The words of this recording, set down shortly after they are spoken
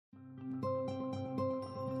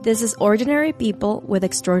This is Ordinary People with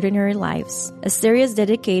Extraordinary Lives, a series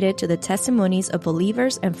dedicated to the testimonies of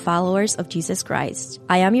believers and followers of Jesus Christ.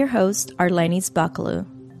 I am your host, Arlenis Bakalu.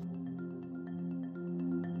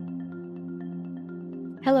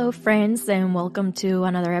 Hello, friends, and welcome to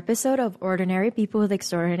another episode of Ordinary People with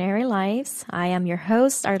Extraordinary Lives. I am your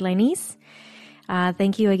host, Arlenis.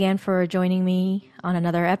 Thank you again for joining me on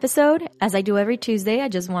another episode. As I do every Tuesday, I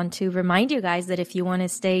just want to remind you guys that if you want to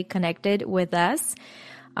stay connected with us,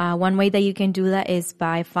 one way that you can do that is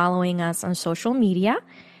by following us on social media.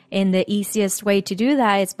 And the easiest way to do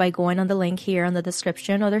that is by going on the link here in the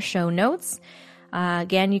description or the show notes.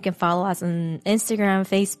 Again, you can follow us on Instagram,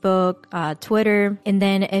 Facebook, Twitter. And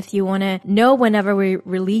then if you want to know whenever we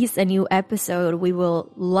release a new episode, we will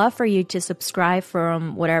love for you to subscribe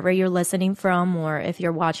from whatever you're listening from, or if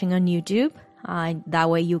you're watching on YouTube. That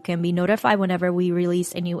way you can be notified whenever we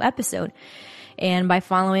release a new episode. And by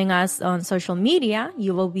following us on social media,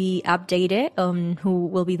 you will be updated on who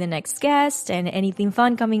will be the next guest and anything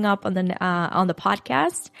fun coming up on the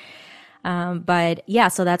podcast. But yeah,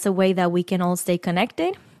 so that's a way that we can all stay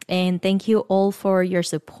connected. And thank you all for your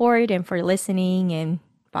support and for listening and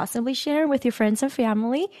possibly share with your friends and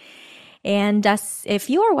family. And if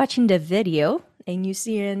you are watching the video and you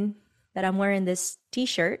see that I'm wearing this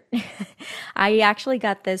t-shirt, I actually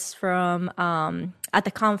got this from at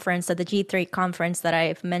the conference, at the G3 conference that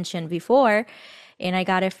I've mentioned before. And I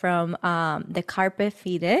got it from the Carpe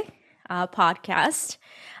Fide podcast.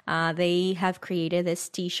 They have created these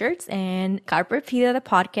t-shirts, and Carpe Fide, the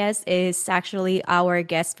podcast, is actually our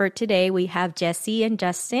guest for today. We have Jesse and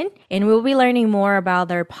Justin, and we'll be learning more about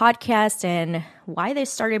their podcast and why they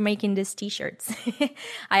started making these t-shirts.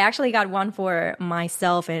 I actually got one for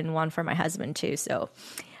myself and one for my husband too. So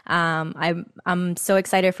I'm so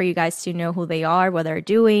excited for you guys to know who they are, what they're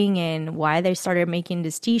doing, and why they started making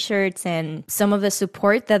these t-shirts, and some of the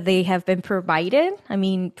support that they have been providing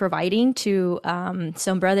to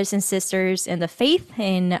some brothers and sisters in the faith.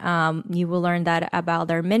 And you will learn that about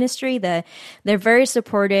their ministry. They're very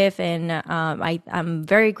supportive, and I'm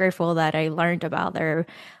very grateful that I learned about their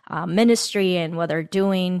ministry and what they're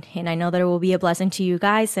doing. And I know that it will be a blessing to you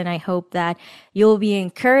guys, and I hope that you'll be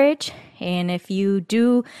encouraged. And if you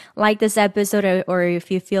do like this episode, or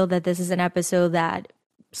if you feel that this is an episode that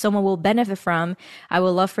someone will benefit from, I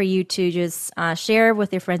would love for you to just share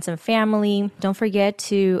with your friends and family. Don't forget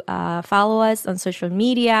to follow us on social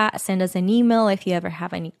media. Send us an email if you ever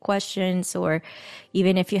have any questions, or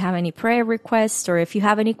even if you have any prayer requests, or if you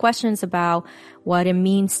have any questions about what it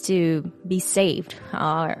means to be saved,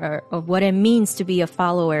 or what it means to be a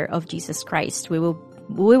follower of Jesus Christ. We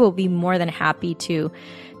will be more than happy to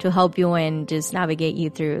help you and just navigate you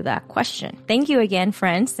through that question. Thank you again,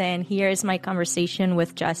 friends. And here is my conversation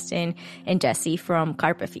with Justin and Jesse from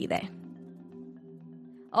Carpe Fide.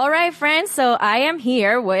 All right, friends. So I am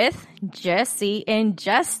here with Jesse and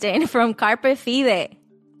Justin from Carpe Fide.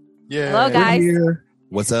 Yeah. Hello, guys.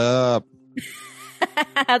 What's up?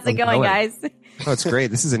 How's it going, guys? Oh, it's great.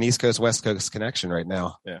 This is an East Coast, West Coast connection right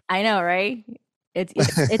now. Yeah. I know, right? It's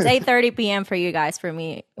 8:30 p.m. for you guys, for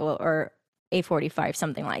me, or 8:45,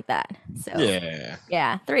 something like that. So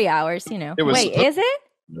yeah, 3 hours. Wait, is it?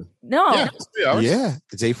 No. Yeah, it's 3 hours. Yeah,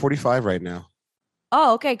 it's 8:45 right now.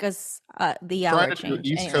 Oh, okay, because the hour Trying to change. do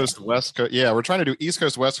East Anyway. Coast, West Coast. Yeah, we're trying to do East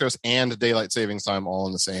Coast, West Coast, and daylight savings time all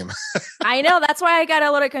in the same. I know, that's why I got a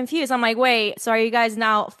little confused. I'm like, wait, so are you guys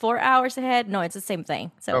now 4 hours ahead? No, it's the same thing.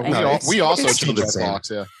 So anyway. we also it's still change the our same.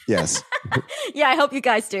 clocks. Yeah. Yes. Yeah, I hope you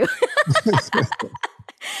guys do.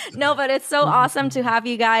 No, but it's so awesome to have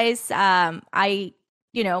you guys. I've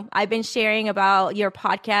been sharing about your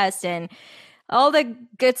podcast and all the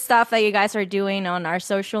good stuff that you guys are doing on our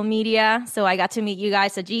social media. So I got to meet you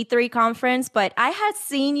guys at G3 conference, but I had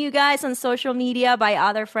seen you guys on social media by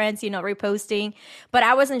other friends, reposting, but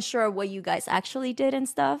I wasn't sure what you guys actually did and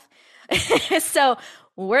stuff. So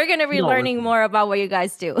we're going to be learning more about what you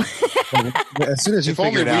guys do. As soon as you If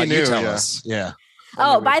only figure it out, we you knew, tell yeah. us. Yeah.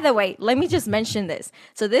 Oh, by the way, let me just mention this.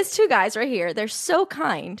 So these two guys right here, they're so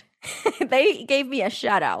kind. They gave me a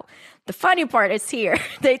shout out. The funny part is here.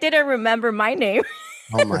 They didn't remember my name.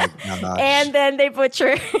 Oh my gosh. And then they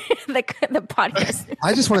butcher the podcast.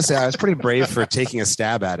 I just want to say I was pretty brave for taking a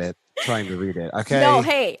stab at it, trying to read it. Okay. No,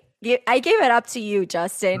 hey, I gave it up to you,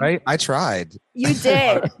 Justin. Right? I tried. You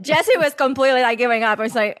did. Jesse was completely giving up. I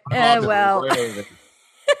was like, well.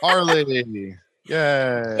 Arlie.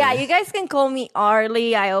 Yeah. Yeah, you guys can call me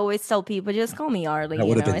Arlie. I always tell people, just call me Arlie. That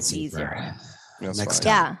would have been it's super. easier. That's Next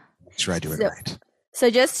fine. time. Yeah. Make sure I do it So- right. So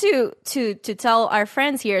just to tell our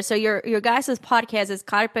friends here, so your guys' podcast is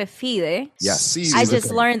Carpe Fide. Yes. Seize I the just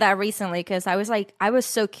day. learned that recently because I was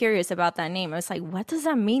so curious about that name. I was like, what does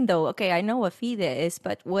that mean though? Okay, I know what fide is,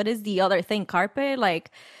 but what is the other thing? Carpe?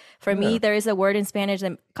 Like for me, there is a word in Spanish,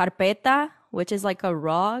 carpeta, which is like a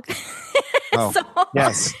rug. Oh, So-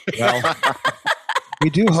 yes. Well, we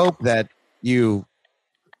do hope that it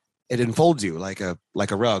enfolds you like a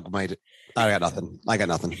rug might. I got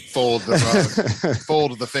nothing. Fold the rug.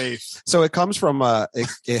 Fold the faith. So it comes from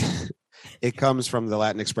it comes from the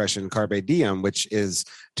Latin expression carpe diem, which is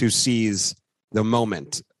to seize the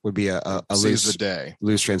moment. Would be a Seize the day.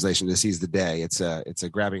 loose translation, to seize the day. It's a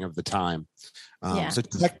grabbing of the time. Yeah. So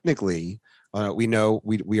technically, we know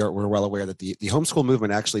we're well aware that the homeschool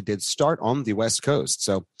movement actually did start on the West Coast.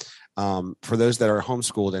 So for those that are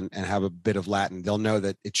homeschooled and have a bit of Latin, they'll know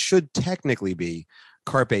that it should technically be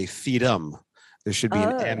carpe fidem. There should be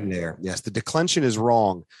an M there. Yes, the declension is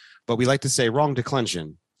wrong, but we like to say wrong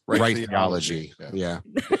declension, right theology. Yeah.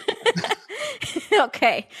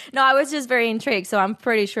 Okay. No, I was just very intrigued. So I'm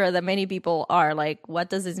pretty sure that many people are like, what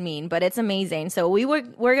does this mean? But it's amazing. So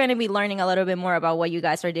we're going to be learning a little bit more about what you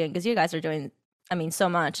guys are doing, because you guys are doing, so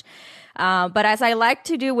much. But as I like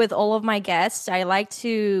to do with all of my guests, I like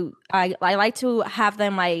to have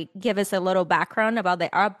them like give us a little background about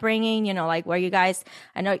their upbringing, like where you guys,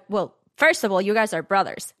 I know, well, first of all, you guys are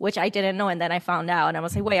brothers, which I didn't know. And then I found out and I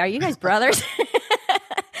was like, wait, are you guys brothers?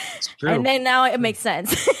 And then now it makes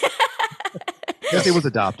sense. Yes, it was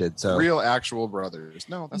adopted. So Real actual brothers.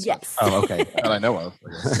 No, that's Yes. Oh, okay. not that I know of.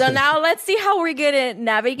 So now let's see how we're going to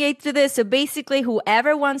navigate through this. So basically,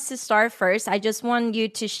 whoever wants to start first, I just want you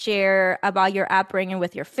to share about your upbringing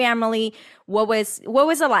with your family. What was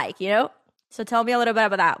it like, So tell me a little bit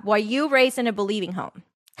about that. Were you raised in a believing home?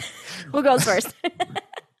 Who goes first?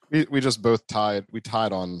 We just both tied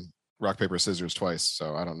on rock, paper, scissors twice,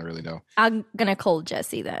 so I don't really know. I'm going to call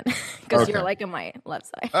Jesse then, because Okay. you're like on my left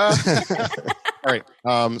side. All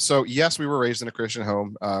right. So yes, we were raised in a Christian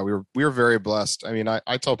home. We were very blessed. I mean,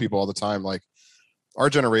 I tell people all the time, like, our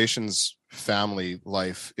generation's family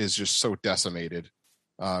life is just so decimated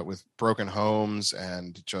with broken homes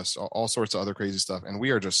and just all sorts of other crazy stuff. And we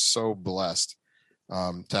are just so blessed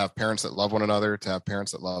to have parents that love one another, to have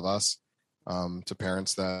parents that love us, to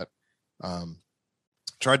parents that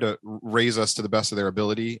tried to raise us to the best of their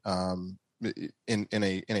ability in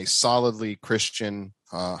a solidly Christian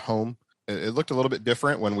home. It looked a little bit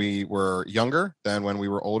different when we were younger than when we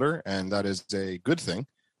were older, and that is a good thing.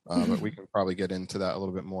 But we can probably get into that a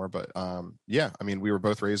little bit more. But yeah, I mean, we were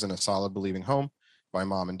both raised in a solid believing home by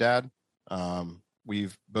mom and dad.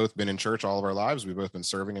 We've both been in church all of our lives. We've both been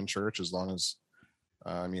serving in church as long as,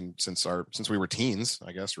 since we were teens,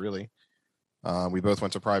 I guess, really. We both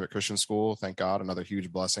went to private Christian school. Thank God, another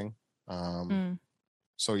huge blessing.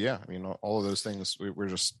 So yeah, I mean, all of those things we're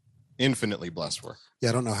just infinitely blessed for. Yeah,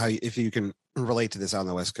 I don't know if you can relate to this out on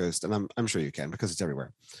the West Coast, and I'm sure you can because it's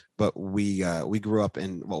everywhere. But we grew up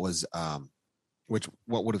in what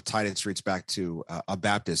would have tied its roots back to a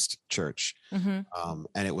Baptist church, and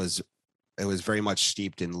it was very much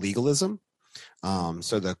steeped in legalism.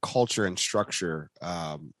 So the culture and structure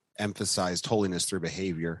emphasized holiness through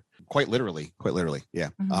behavior, quite literally, yeah.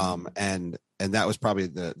 And that was probably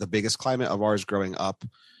the biggest climate of ours growing up,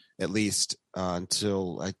 at least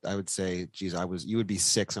until I would say, geez, you would be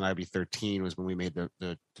 6 and I'd be 13 was when we made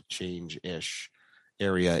the change-ish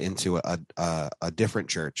area into a different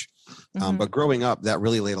church. But growing up, that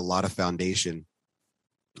really laid a lot of foundation.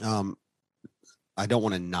 I don't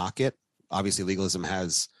want to knock it. Obviously, legalism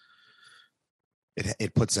has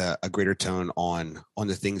it puts a greater tone on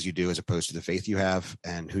the things you do as opposed to the faith you have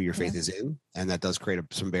and who your faith is in, and that does create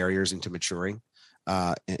some barriers into maturing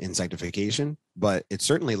in sanctification. But it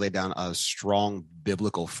certainly laid down a strong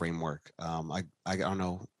biblical framework. I don't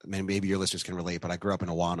know, maybe your listeners can relate, but I grew up in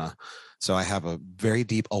Awana, so I have a very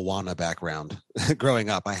deep Awana background. Growing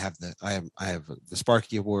up, I have the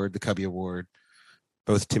Sparky Award, the Cubby Award,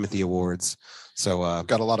 both Timothy Awards. So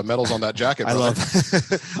Got a lot of medals on that jacket. I brother.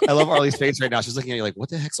 love Arlie's face right now. She's looking at you like, what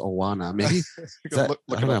the heck's Awana? Maybe Look I it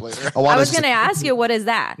don't up know. later. I was going to ask you, what is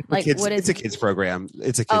that? Like, Kids, what is it's a kids program.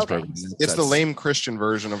 It's a kids Okay. program. It's the lame Christian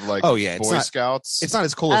version of like Oh, yeah, it's Boy not- Scouts. It's not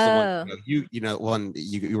as cool as the Oh. one one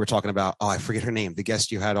you were talking about. Oh, I forget her name. The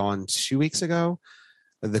guest you had on 2 weeks ago.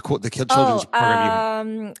 The children's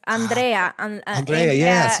program. Andrea. Andrea,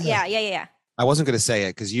 yes, Yeah. I wasn't going to say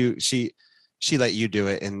it because she let you do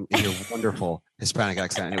it in your wonderful Hispanic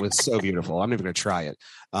accent, and it was so beautiful. I'm never going to try it.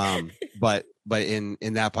 But in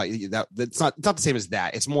that part, that's not the same as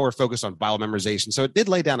that. It's more focused on Bible memorization. So it did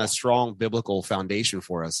lay down a strong biblical foundation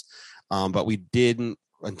for us. But we didn't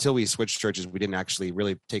until we switched churches, we didn't actually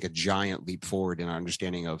really take a giant leap forward in our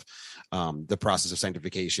understanding of the process of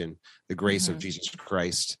sanctification, the grace of Jesus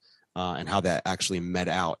Christ, and how that actually met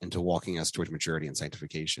out into walking us towards maturity and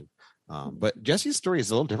sanctification. But Jesse's story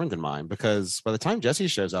is a little different than mine, because by the time Jesse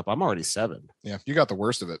shows up, I'm already 7. Yeah, you got the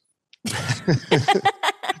worst of it.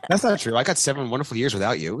 That's not true. I got 7 wonderful years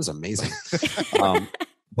without you. It was amazing.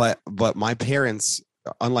 But my parents,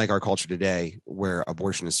 unlike our culture today, where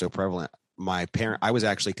abortion is so prevalent, I was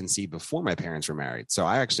actually conceived before my parents were married. So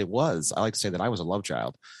I like to say that I was a love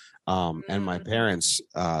child. And my parents,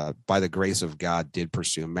 by the grace of God, did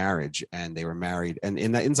pursue marriage, and they were married. And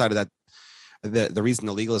inside of that, the reason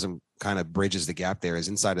the legalism kind of bridges the gap there is,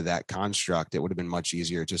 inside of that construct, it would have been much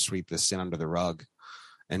easier to sweep the sin under the rug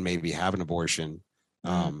and maybe have an abortion.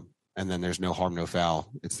 And then there's no harm, no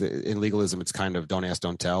foul. In legalism, it's kind of don't ask,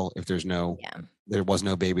 don't tell. If there was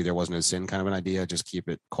no baby, there was no sin kind of an idea. Just keep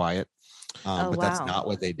it quiet. But that's not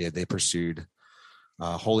what they did. They pursued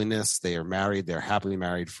holiness. They are married. They're happily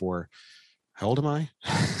married for, how old am I?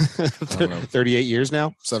 38 years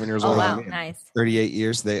now. 7 years old. Wow, nice. 38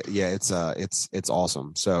 years. It's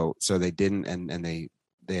awesome. So they didn't, and they've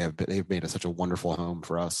made it such a wonderful home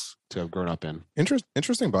for us to have grown up in.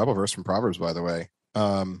 Interesting Bible verse from Proverbs, by the way.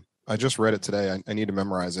 I just read it today. I need to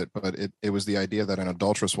memorize it, but it was the idea that an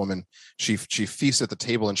adulterous woman, she feasts at the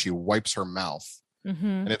table and she wipes her mouth.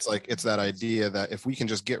 And it's that idea that if we can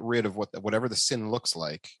just get rid of whatever the sin looks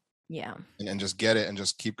like, and just get it and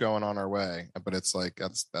just keep going on our way. But it's like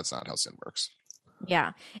that's not how sin works.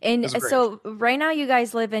 Yeah. And so right now you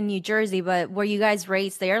guys live in New Jersey, but were you guys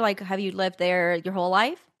raised there? Like, have you lived there your whole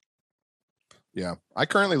life? Yeah, I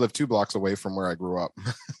currently live 2 blocks away from where I grew up.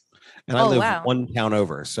 And I live 1 town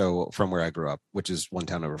over, so from where I grew up, which is 1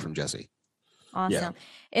 town over from Jesse. Awesome. Yeah.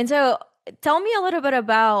 And so tell me a little bit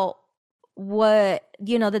about what,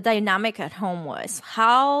 the dynamic at home was.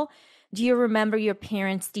 How do you remember your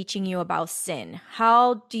parents teaching you about sin?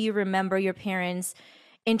 How do you remember your parents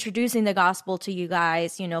introducing the gospel to you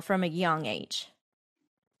guys, from a young age?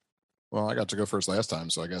 Well, I got to go first last time,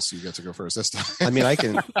 so I guess you get to go first this time. I mean, I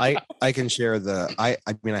can share I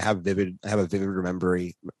have a vivid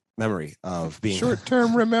memory of being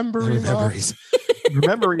short-term memories.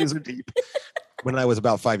 Memories are deep. When I was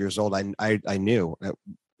about 5 years old, I knew it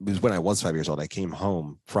was when I was 5 years old. I came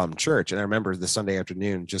home from church, and I remember the Sunday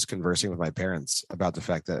afternoon just conversing with my parents about the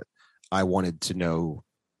fact that I wanted to know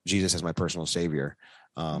Jesus as my personal savior,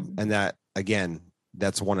 and that again,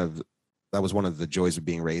 that was one of the joys of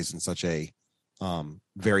being raised in such a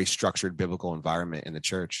very structured biblical environment in the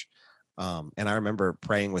church. And I remember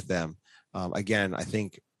praying with them. Again, I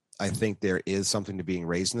think there is something to being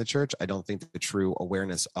raised in the church. I don't think the true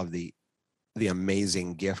awareness of the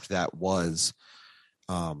amazing gift that was.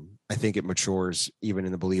 I think it matures even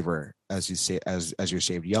in the believer as you say, as you're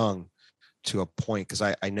saved young, to a point. Because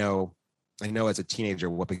I know as a teenager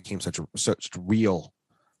what became such real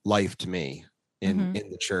life to me in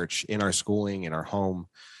the church, in our schooling, in our home,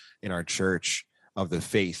 in our church, of the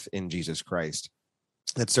faith in Jesus Christ.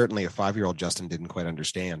 That certainly a 5-year-old Justin didn't quite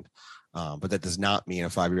understand. But that does not mean a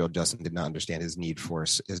 5-year-old Justin did not understand his need for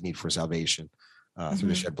salvation through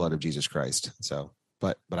the shed blood of Jesus Christ. So,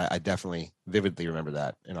 but I definitely vividly remember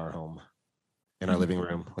that in our home, in our living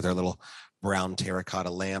room, with our little brown terracotta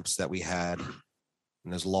lamps that we had,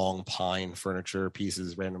 and those long pine furniture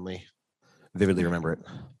pieces randomly. Vividly remember it.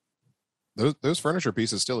 Those furniture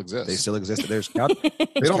pieces still exist. They still exist. They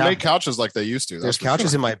don't make couches like they used to. There's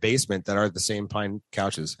couches in my basement that are the same pine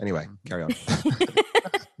couches. Anyway, carry on.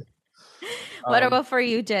 What about for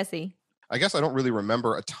you, Jesse? I guess I don't really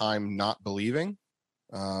remember a time not believing,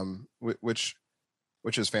 which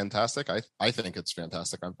is fantastic. I think it's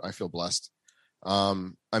fantastic. I feel blessed.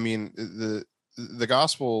 I mean, the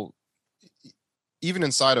gospel, even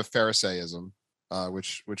inside of Pharisaism,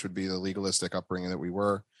 which would be the legalistic upbringing that we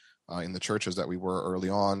were in the churches that we were early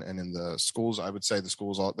on, and in the schools, I would say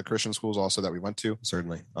the Christian schools also that we went to,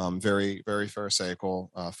 certainly very, very Pharisaical,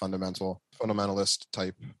 fundamentalist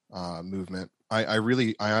type movement. I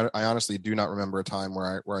honestly do not remember a time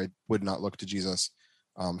where I would not look to Jesus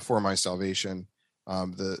for my salvation.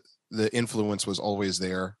 The influence was always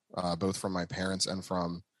there, both from my parents and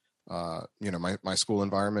from my school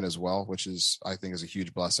environment as well, which I think is a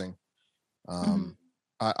huge blessing.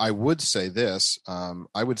 I would say this.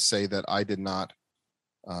 I would say that I did not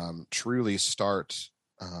truly start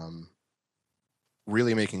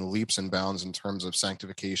really making leaps and bounds in terms of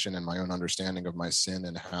sanctification and my own understanding of my sin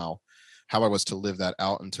and how I was to live that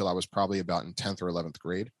out until I was probably about in 10th or 11th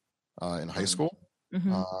grade in high school.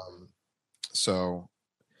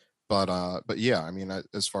 But yeah, I mean,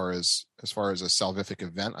 as far as a salvific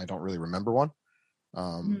event, I don't really remember one.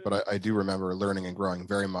 But I do remember learning and growing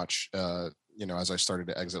very much, as I started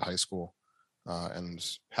to exit high school, and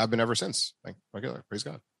have been ever since. Thank my God, praise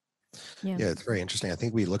God. Yeah, it's very interesting. I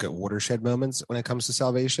think we look at watershed moments when it comes to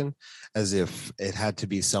salvation as if it had to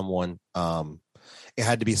be someone, it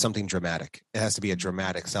had to be something dramatic. It has to be a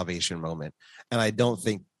dramatic salvation moment. And I don't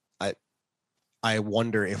think, I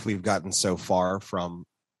wonder if we've gotten so far from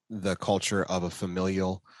the culture of a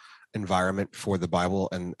familial environment for the Bible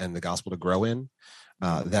and the gospel to grow in,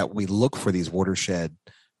 that we look for these watershed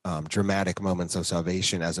dramatic moments of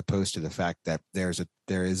salvation, as opposed to the fact that there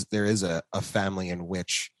is a family in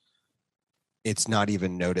which it's not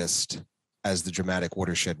even noticed as the dramatic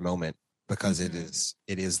watershed moment, because it is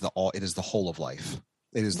the whole of life.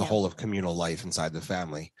 It is the whole of communal life inside the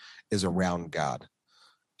family is around God.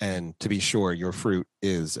 And to be sure, your fruit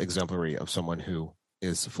is exemplary of someone who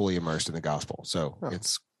is fully immersed in the gospel. So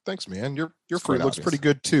thanks, man. Your fruit looks pretty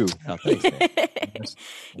good too. Oh, thanks, man.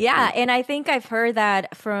 Yeah, and I think I've heard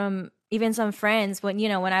that from even some friends when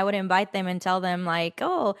I would invite them and tell them like,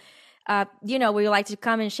 oh, we would like to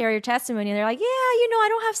come and share your testimony. And they're like, yeah, I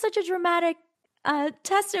don't have such a dramatic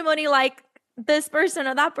testimony like this person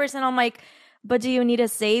or that person. I'm like, but do you need a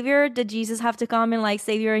savior? Did Jesus have to come and like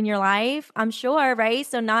save you in your life? I'm sure, right?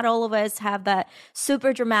 So not all of us have that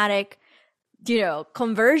super dramatic,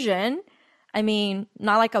 conversion. I mean,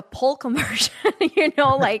 not like a pole conversion, what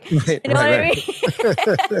I mean?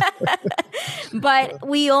 But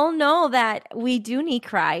we all know that we do need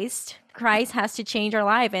Christ. Christ has to change our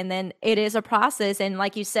life. And then it is a process. And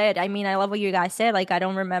like you said, I mean, I love what you guys said. Like, I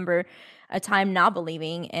don't remember a time not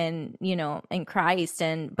believing in Christ.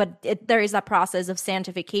 But there is a process of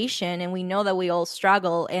sanctification. And we know that we all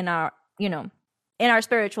struggle in our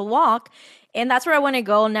spiritual walk. And that's where I want to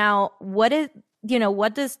go now. What does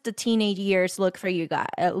the teenage years look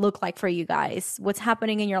like for you guys? What's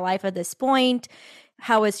happening in your life at this point?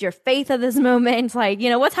 How is your faith at this moment? Like,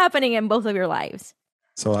 what's happening in both of your lives?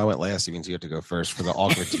 So I went last. It means you have to go first for the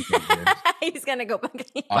awkward teenage years. He's going to go back.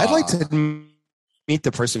 I'd like to meet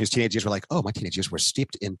the person whose teenage years were like, oh, my teenage years were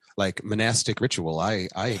steeped in like monastic ritual. It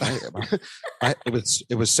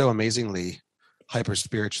was so amazingly hyper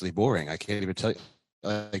spiritually boring. I can't even tell you.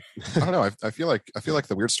 I don't know. I feel like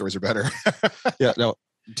the weird stories are better.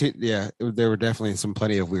 There were definitely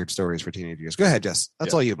plenty of weird stories for teenage years. Go ahead, Jess.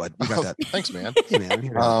 That's all you, bud. You got that. Thanks, man. Hey,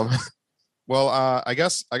 man. Well, I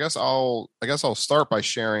guess I'll start by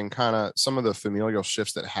sharing kind of some of the familial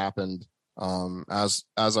shifts that happened as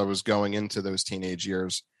I was going into those teenage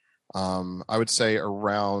years. I would say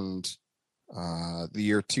around the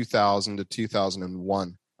year 2000 to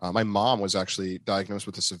 2001. My mom was actually diagnosed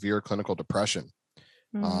with a severe clinical depression.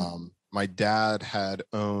 My dad had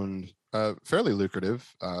owned a fairly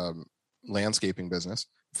lucrative landscaping business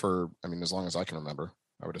for, as long as I can remember.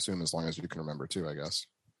 I would assume as long as you can remember too, I guess.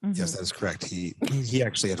 Mm-hmm. Yes, that is correct. He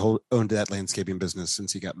actually had owned that landscaping business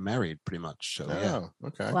since he got married, pretty much. So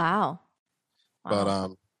okay. Wow. But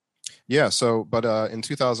in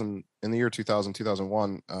the year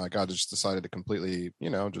 2001, God just decided to completely,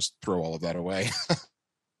 just throw all of that away.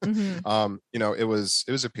 Mm-hmm. It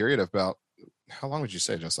was a period of about, how long would you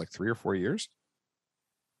say? Just like 3 or 4 years?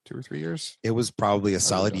 2 or 3 years? It was probably a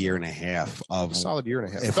solid year and a half of a solid year and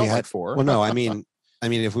a half. If we had 4. Well, no, I mean,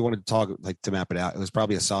 if we wanted to talk, like, to map it out, it was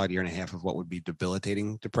probably a solid year and a half of what would be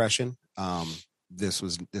debilitating depression. This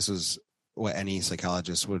was what any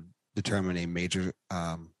psychologist would determine a major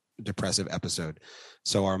depressive episode.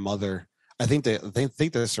 So our mother, I think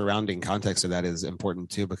the surrounding context of that is important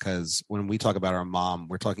too, because when we talk about our mom,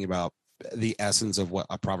 we're talking about the essence of what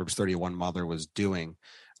a Proverbs 31 mother was doing.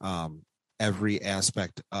 Every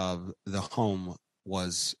aspect of the home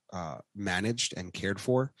was managed and cared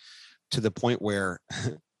for, to the point where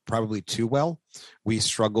probably too well. We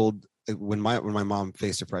struggled when my mom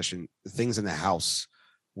faced depression. Things in the house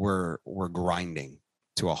were grinding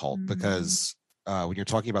to a halt, because when you're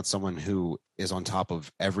talking about someone who is on top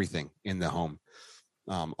of everything in the home,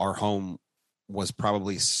 our home was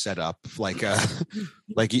probably set up like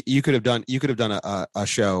like you could have done a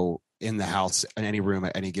show in the house in any room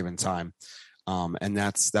at any given time, and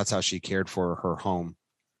that's how she cared for her home.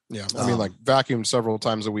 Yeah, like vacuumed several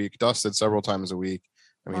times a week, dusted several times a week.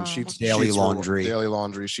 Daily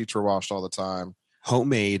laundry, sheets were washed all the time.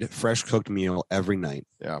 Homemade, fresh cooked meal every night.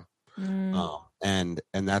 Yeah, and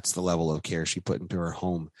that's the level of care she put into her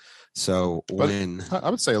home. So I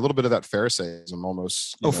would say a little bit of that Pharisaism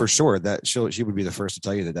almost. For sure, that she would be the first to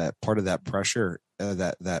tell you that part of that pressure,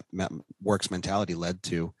 that works mentality led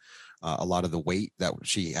to a lot of the weight that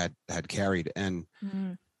she had carried, and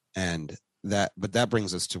that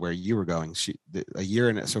brings us to where you were going.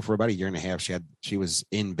 So for about a year and a half, she was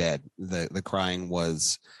in bed. The crying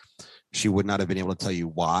was, she would not have been able to tell you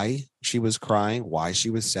why she was crying, why she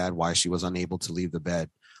was sad, why she was unable to leave the bed.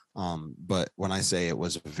 But when I say it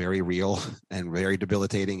was very real and very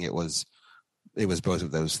debilitating, it was both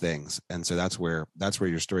of those things. And so that's where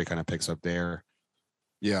your story kind of picks up there.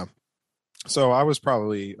 Yeah. So I was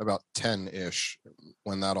probably about 10-ish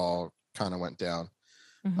when that all kind of went down.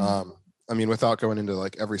 Mhm. I mean, without going into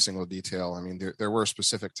like every single detail, I mean, there were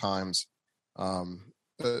specific times,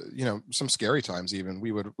 some scary times. Even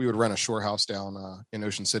we would rent a shore house down in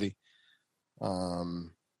Ocean City,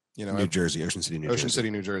 New Jersey, Ocean City,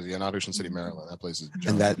 New Jersey, and not Ocean City, Maryland. That place is And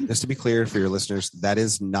giant. that, just to be clear for your listeners, that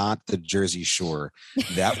is not the Jersey Shore.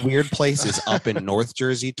 That weird place is up in North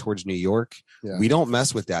Jersey towards New York. Yeah. We don't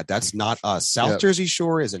mess with that. That's not us. South Jersey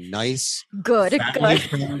Shore is a nice, Good.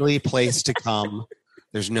 family-friendly place to come.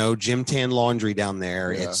 There's no gym tan laundry down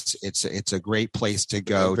there. Yeah. It's a great place to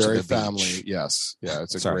go Very to the family. beach. Yes. Yeah.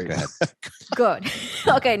 It's a Sorry, great. go ahead. Good.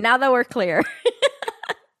 Okay, now that we're clear.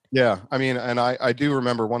 Yeah. I mean, and I do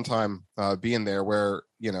remember one time being there where,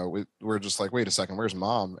 we're just like, wait a second, where's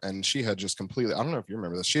mom? And she had just completely, I don't know if you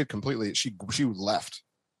remember this. She had completely, she left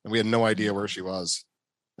and we had no idea where she was.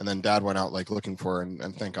 And then dad went out like looking for her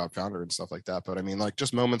and thank God found her and stuff like that. But I mean, like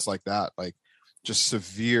just moments like that, like just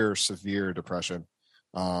severe depression.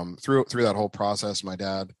 Through that whole process, my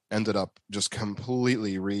dad ended up just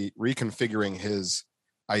completely reconfiguring his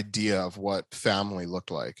idea of what family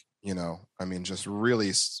looked like. I mean, just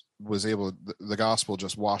really was able, the gospel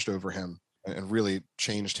just washed over him and really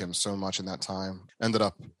changed him so much in that time. Ended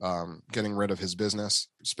up getting rid of his business,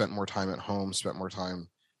 spent more time at home, spent more time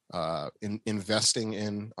investing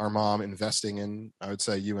in our mom, investing in, I would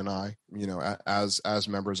say, you and I, as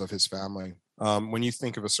members of his family. When you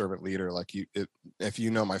think of a servant leader, like if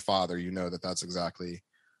you know my father, you know that's exactly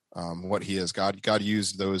what he is. God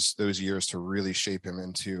used those years to really shape him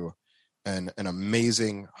into an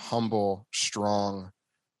amazing, humble, strong,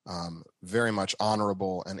 very much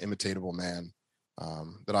honorable and imitatable man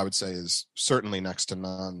that I would say is certainly next to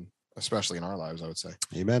none, especially in our lives, I would say.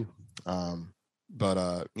 Amen.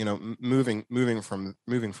 But moving from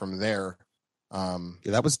there.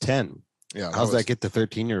 That was 10. Yeah. How's that get to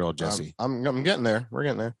 13-year-old Jesse? I'm getting there. We're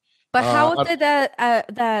getting there. But how did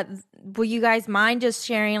that will you guys mind just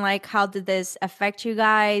sharing, like, how did this affect you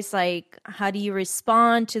guys? Like, how do you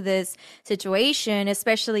respond to this situation,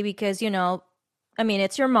 especially because, I mean,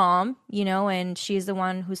 it's your mom, and she's the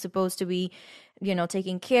one who's supposed to be,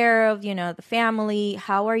 taking care of, the family.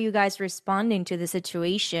 How are you guys responding to the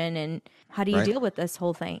situation, and how do you deal with this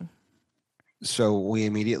whole thing? So we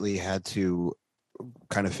immediately had to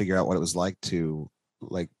kind of figure out what it was like to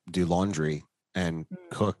do laundry and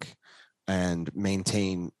cook and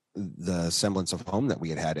maintain the semblance of home that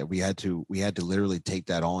we had. We had to literally take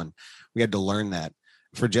that on. We had to learn that.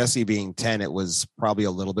 For Jesse being 10, it was probably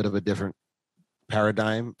a little bit of a different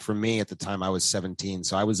paradigm. For me at the time, I was 17.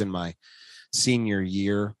 So I was in my senior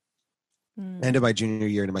year, end of my junior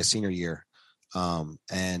year into my senior year.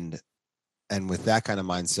 And with that kind of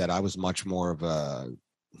mindset, I was much more of a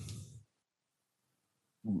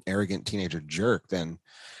arrogant teenager jerk than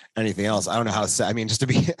anything else. I don't know how to say. I mean, just to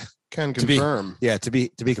be can confirm. To be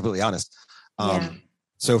completely honest.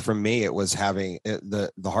 So for me, it was having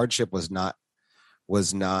the hardship was not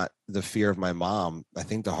the fear of my mom. I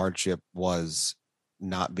think the hardship was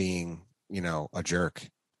not being, a jerk.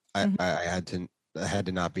 I had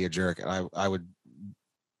to not be a jerk, and I would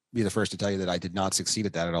be the first to tell you that I did not succeed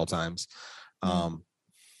at that at all times.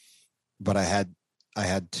 But I had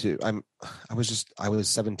to. I was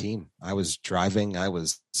 17. I was driving. I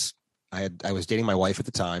was dating my wife at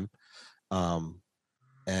the time,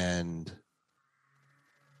 and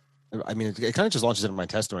I mean, it kind of just launches into my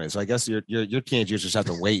testimony. So I guess your teenage years just have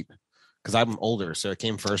to wait because I'm older, so it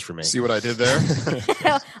came first for me. See what I did there?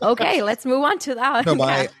 Okay, let's move on to that.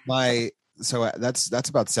 So that's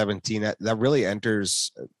about 17. That really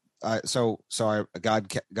enters. God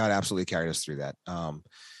absolutely carried us through that.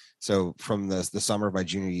 So from the summer of my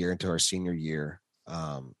junior year into our senior year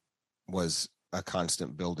was a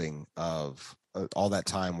constant building of all that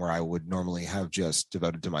time where I would normally have just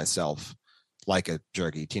devoted to myself like a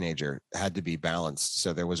jerky teenager had to be balanced.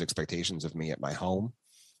 So there was expectations of me at my home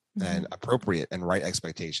and appropriate and right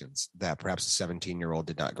expectations that perhaps a 17-year-old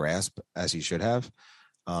did not grasp as he should have.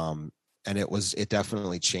 And it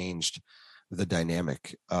definitely changed the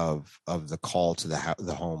dynamic of the call to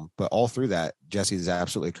the home. But all through that, Jesse is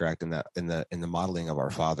absolutely correct in the modeling of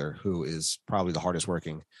our father, who is probably the hardest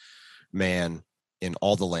working man in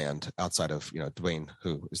all the land outside of, Dwayne,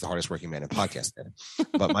 who is the hardest working man in podcasting.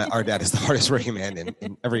 But our dad is the hardest working man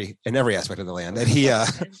in every aspect of the land. And he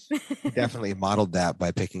definitely modeled that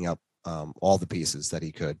by picking up all the pieces that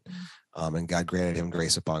he could. And God granted him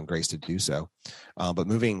grace upon grace to do so. But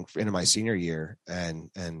moving into my senior year and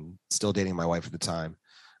still dating my wife at the time,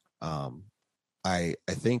 I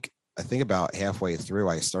think about halfway through,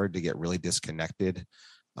 I started to get really disconnected.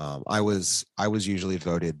 I was usually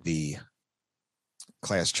voted the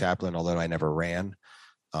class chaplain, although I never ran.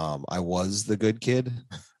 I was the good kid,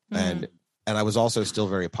 and I was also still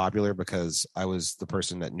very popular because I was the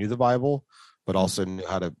person that knew the Bible, but also knew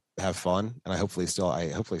how to have fun. And I hopefully still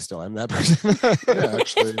am that person. Yeah,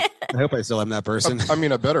 actually, I hope I still am that person. I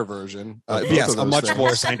mean, a better version. Yes, a much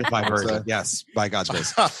more sanctified version. Yes, by God's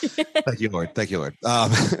grace. Thank you, Lord. Thank you, Lord.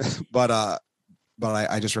 But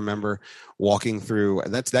I just remember walking through.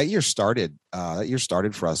 That year started. That year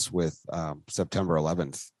started for us with September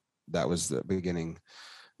 11th. That was the beginning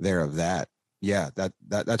there of that. Yeah,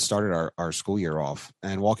 that started our school year off.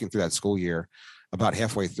 And walking through that school year, about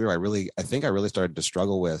halfway through, I think I really started to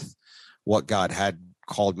struggle with what God had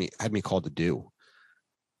me called to do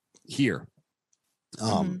here.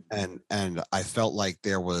 And I felt like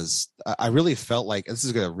I really felt like, this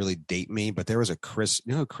is going to really date me, but there was a Chris,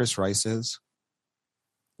 who Chris Rice is?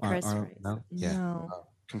 Chris Rice. No? Yeah. No.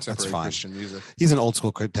 Contemporary Christian music. He's an old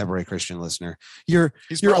school contemporary Christian listener. Your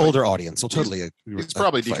older audience will totally. He's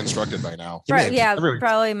probably deconstructed by now. Right, yeah,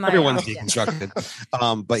 probably. Everyone's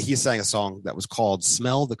deconstructed. But he sang a song that was called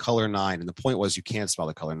 "Smell the Color 9," and the point was you can't smell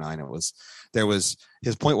the color 9.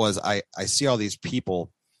 His point was I see all these people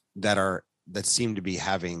that seem to be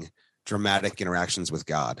having dramatic interactions with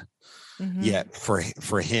God, yet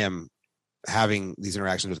for him, having these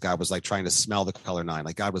interactions with God was like trying to smell the color 9.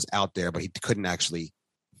 Like God was out there, but he couldn't actually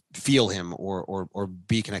feel him or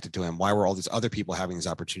be connected to him. Why were all these other people having these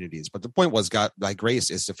opportunities? But the point was, God, thy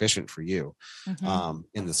grace is sufficient for you,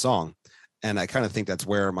 in the song. And I kind of think that's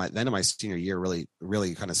where then in my senior year really,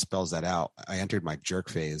 really kind of spells that out. I entered my jerk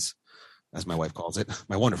phase, as my wife calls it,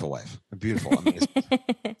 my wonderful wife, a beautiful, amazing.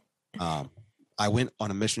 I went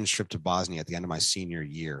on a mission trip to Bosnia at the end of my senior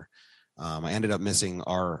year. I ended up missing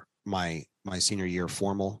my senior year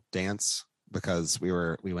formal dance because we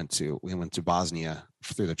went to Bosnia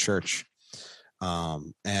through the church.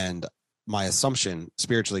 And my assumption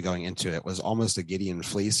spiritually going into it was almost a Gideon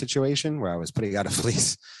fleece situation where I was putting out a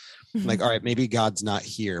fleece. Like, all right, maybe God's not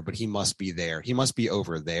here, but he must be there. He must be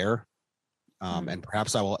over there. And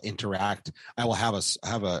perhaps I will interact. I will have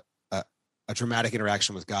a dramatic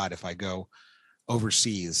interaction with God if I go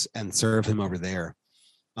overseas and serve him over there.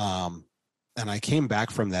 And I came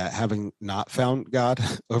back from that having not found God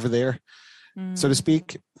over there, so to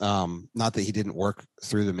speak. Not that he didn't work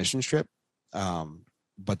through the mission trip,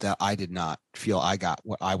 but that I did not feel I got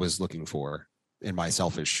what I was looking for in my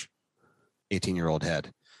selfish 18-year-old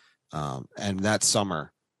head. And that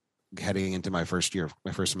summer, heading into my first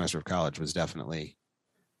semester of college, was definitely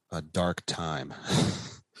a dark time.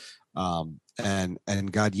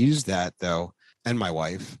 And God used that, though, and my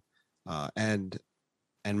wife, and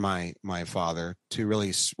my father to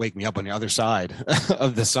really wake me up on the other side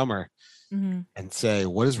of the summer and say,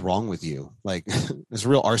 what is wrong with you? Like, it's a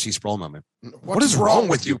real R.C. Sproul moment. What is wrong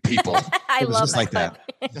with you people? I love just like that.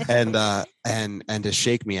 And to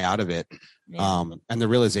shake me out of it. Yeah. And the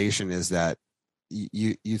realization is that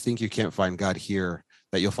you think you can't find God here,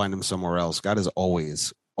 that you'll find him somewhere else. God is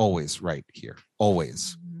always right here,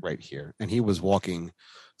 always right here. And he was walking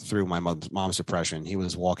through my mom's depression. He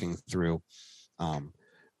was walking through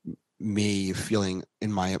me feeling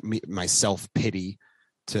in my self-pity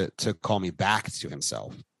to call me back to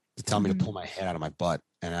himself, to tell me to pull my head out of my butt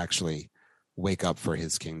and actually wake up for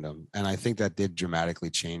his kingdom. And I think that did dramatically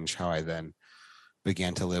change how I then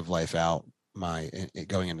began to live life out,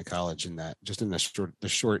 going into college, in that just in the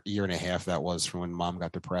short year and a half that was from when mom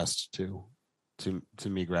got depressed to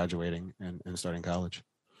me graduating and starting college.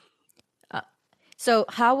 So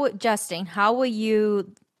how would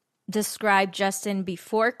you describe Justin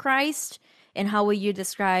before Christ, and how would you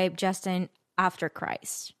describe Justin after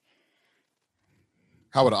Christ?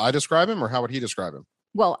 How would I describe him, or how would he describe him?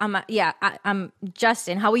 Well, I'm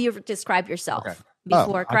Justin. How would you describe yourself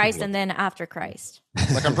before Christ and then after Christ?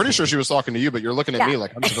 Like, I'm pretty sure she was talking to you, but you're looking at me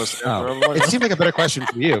like I'm supposed to. It seemed like a better question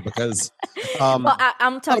for you because. Well,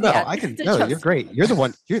 I'm talking. No, I can. No, you're great. You're the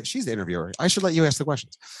one. She's the interviewer. I should let you ask the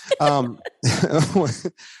questions.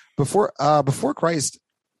 Before Christ,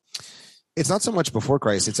 it's not so much before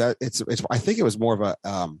Christ. It's. I think it was more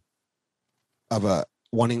of a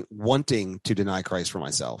wanting to deny Christ for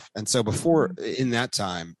myself. And so before, in that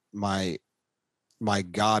time, my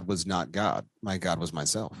God was not God. My God was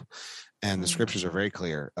myself. And the scriptures are very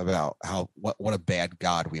clear about what a bad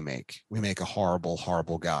God we make. We make a horrible,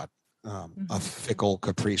 horrible God, a fickle,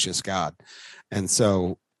 capricious God. And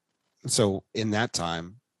so in that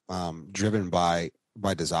time, driven by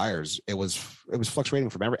desires, it was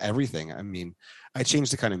fluctuating from everything. I mean, I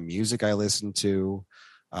changed the kind of music I listened to.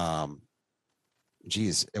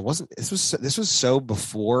 This was so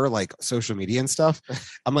before like social media and stuff.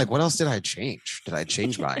 I'm like, what else did I change? Did I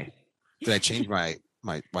change my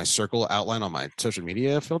circle outline on my social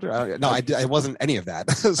media filter? I wasn't any of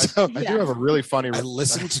that. So I do have a really funny. I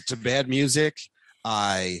listened to bad music.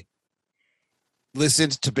 I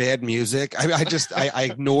listened to bad music. I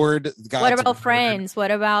ignored God. What about friends?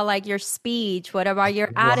 What about like your speech? What about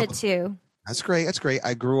your attitude? That's great.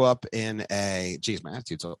 I grew up in my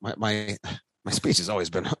attitude. So my speech has always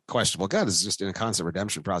been questionable. God is just in a constant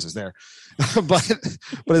redemption process there. but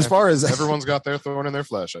as far as everyone's got their thorn in their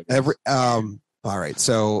flesh. I guess. All right.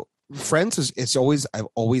 So friends I've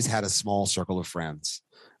always had a small circle of friends.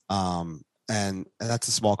 And that's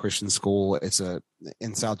a small Christian school. It's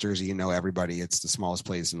in South Jersey, everybody. It's the smallest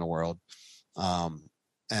place in the world.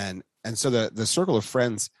 And so the circle of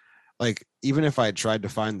friends, like, even if I tried to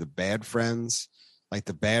find the bad friends, like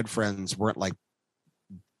the bad friends weren't like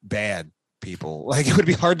bad people. Like, it would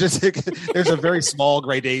be hard to take. There's a very small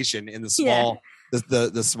gradation in the small,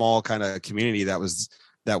 the small kind of community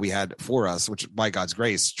that we had for us, which by God's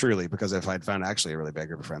grace, truly, because if I'd found actually a really bad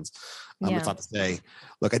group of friends, it's not to say,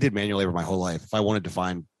 look, I did manual labor my whole life. If I wanted to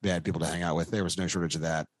find bad people to hang out with, there was no shortage of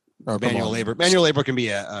that. Manual labor can be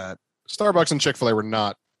a Starbucks and Chick-fil-A were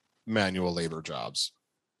not manual labor jobs.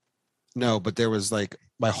 No, but there was like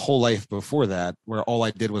my whole life before that, where all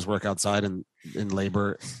I did was work outside and in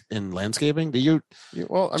labor in landscaping. You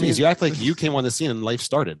act like you came on the scene and life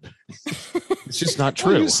started. It's just not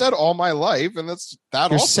true. Well, you said all my life, and that's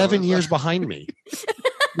that. You're 7 years behind me.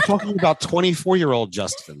 You're talking about 24-year-old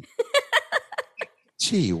Justin.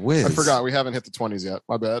 Gee whiz! I forgot we haven't hit the 20s yet.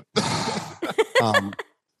 My bad.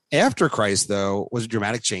 After Christ, though, was a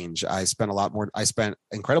dramatic change. I spent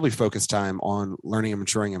incredibly focused time on learning and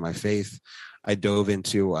maturing in my faith. I dove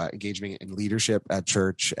into engaging in leadership at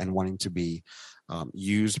church and wanting to be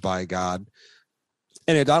used by God.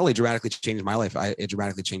 And it not only dramatically changed my life, it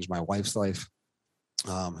dramatically changed my wife's life,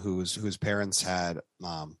 whose parents had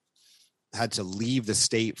to leave the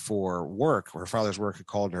state for work. Her father's work had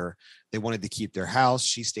called her. They wanted to keep their house.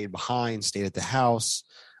 She stayed behind, stayed at the house.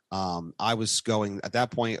 I was going at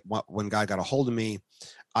that point when God got a hold of me.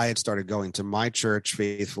 I had started going to my church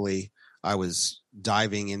faithfully. I was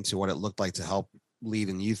diving into what it looked like to help lead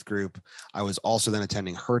in youth group. I was also then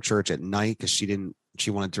attending her church at night because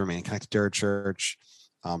she wanted to remain connected to her church.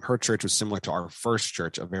 Her church was similar to our first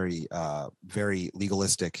church, a very, very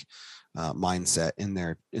legalistic mindset in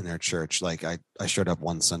their church. Like I showed up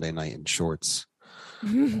one Sunday night in shorts.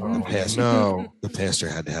 The pastor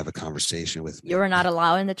had to have a conversation with me. You were not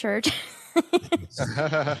allowed in the church.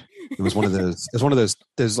 It was one of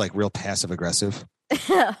those like real passive aggressive.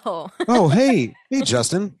 Oh, hey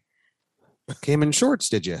Justin, came in shorts,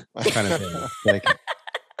 did you? Kind of thing. Like, of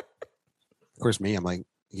course, I'm like,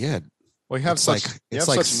 yeah. Well, you have such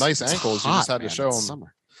nice ankles. You just had to show them.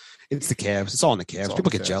 Summer. It's the calves. It's all in the calves.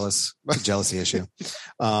 People get jealous. It's a jealousy issue.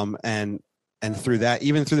 And through that,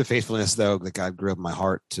 even through the faithfulness, though, that God grew up in my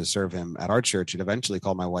heart to serve him at our church, and eventually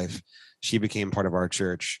called my wife. She became part of our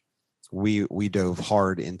church. We dove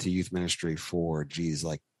hard into youth ministry for,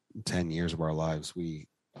 like 10 years of our lives. We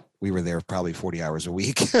were there probably 40 hours a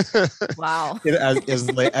week. Wow.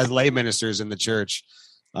 as lay ministers in the church.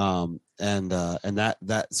 So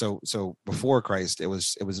before Christ, it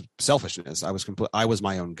was selfishness. I was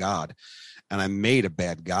my own God. And I made a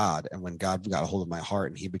bad God. And when God got a hold of my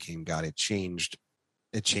heart and he became God, it changed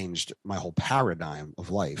my whole paradigm of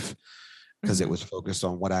life, because it was focused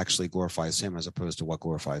on what actually glorifies him as opposed to what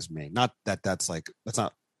glorifies me. Not that's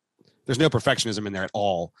not, there's no perfectionism in there at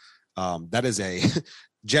all. That is a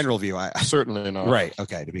general view. I certainly not. Right.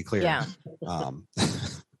 Okay. To be clear. Yeah.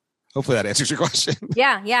 Hopefully that answers your question.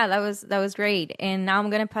 Yeah. That was great. And now I'm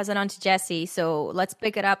going to pass it on to Jesse. So let's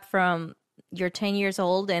pick it up from you're 10 years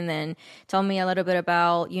old, and then tell me a little bit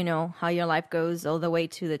about, how your life goes all the way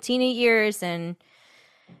to the teenage years, and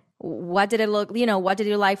what did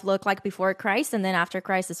your life look like before Christ and then after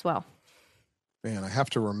Christ as well? Man, I have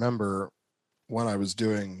to remember what I was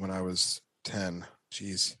doing when I was 10.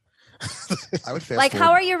 Jeez. I would like,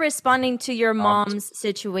 how are you responding to your mom's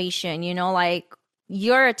situation? Like,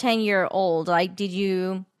 you're a 10-year-old. Like, did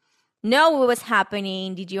you know what was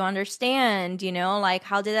happening? Did you understand? Like,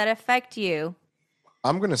 how did that affect you?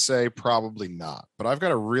 I'm going to say probably not, but I've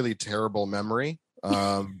got a really terrible memory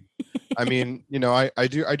I mean, I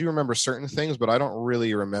do remember certain things, but I don't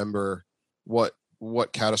really remember what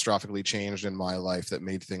catastrophically changed in my life that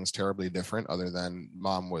made things terribly different, other than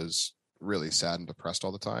mom was really sad and depressed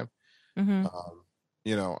all the time. Mm-hmm.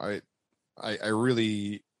 You know,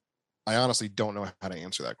 I honestly don't know how to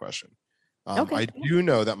answer that question. Okay. I do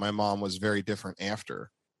know that my mom was very different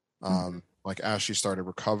after, Mm-hmm. like as she started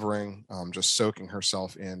recovering, just soaking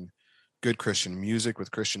herself in good Christian music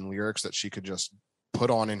with Christian lyrics that she could just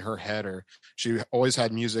put on in her head, or she always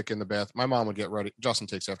had music in the bath. My mom would get ready. Justin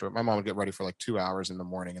takes after it. My mom would get ready for like 2 hours in the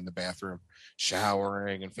morning in the bathroom,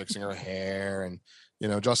 showering and fixing her hair. And,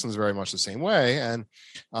 Justin's very much the same way. And,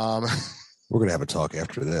 We're going to have a talk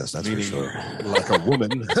after this. That's for sure. Like a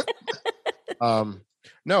woman.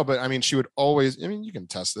 No, but I mean, she would always, I mean, you can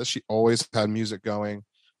test this. She always had music going.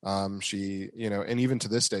 She, and even to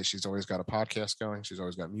this day, she's always got a podcast going. She's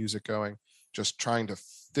always got music going, just trying to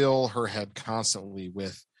fill her head constantly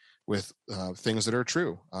with things that are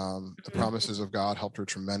true. The promises of God helped her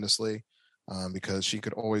tremendously, because she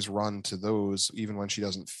could always run to those, even when she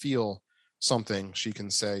doesn't feel something. She can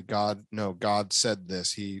say, God said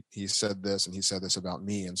this. He said this, and he said this about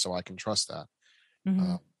me. And so I can trust that.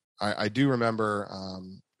 Mm-hmm. I do remember,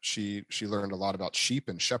 she learned a lot about sheep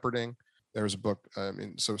and shepherding. There was a book,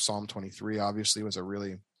 so Psalm 23 obviously was a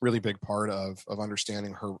really, really big part of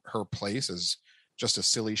understanding her place as just a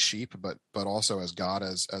silly sheep, but also as God,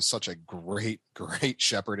 as such a great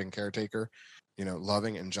shepherd and caretaker,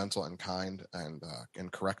 loving and gentle and kind and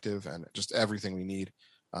corrective and just everything we need.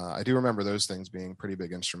 I do remember those things being pretty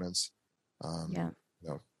big instruments,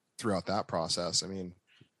 throughout that process. I mean,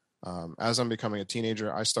 as I'm becoming a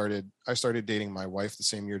teenager, I started dating my wife the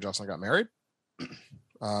same year Justin got married,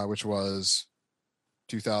 which was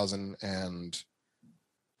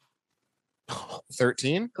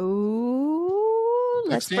 2013. Ooh,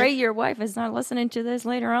 let's 16? pray your wife is not listening to this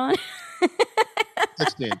later on.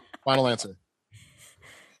 16. Final answer.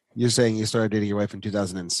 You're saying you started dating your wife in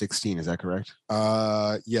 2016, is that correct?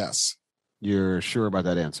 Yes. You're sure about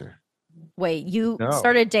that answer? Wait, you No.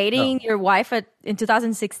 started dating your wife in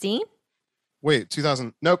 2016? Wait,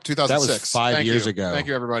 2006. That was 5 years ago. Thank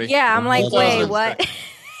you, everybody. Yeah, I'm like, wait, what?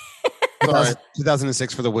 Sorry.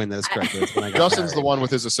 2006 for the win. That is correct. That's when I got Justin's the married. one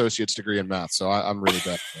with his associate's degree in math, so I'm really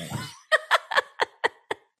bad.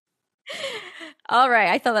 All right,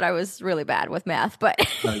 I thought that I was really bad with math, but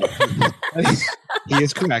He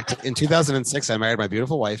is correct. In 2006, I married my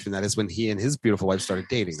beautiful wife, and that is when he and his beautiful wife started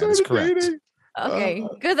dating. That is correct. okay,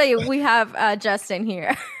 good that we have Justin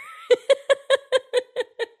here.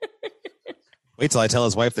 Wait till I tell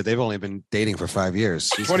his wife that they've only been dating for 5 years.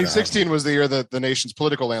 She's 2016 was the year that the nation's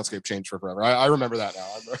political landscape changed for forever. I remember that now.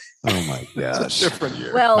 Oh my gosh. It's a different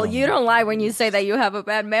year. Well, you don't lie when you say that you have a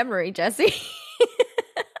bad memory, Jesse.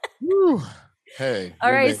 Whew. Hey.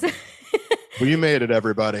 All right. So We made it,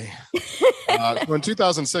 everybody. So in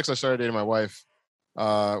 2006, I started dating my wife.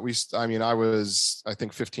 I was, I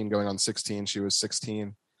think, 15 going on 16. She was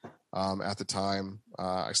 16 at the time.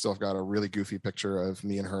 I still have got a really goofy picture of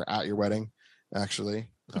me and her at your wedding, actually.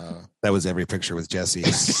 That was every picture with Jesse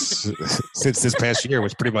since this past year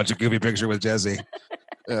was pretty much a goofy picture with Jesse.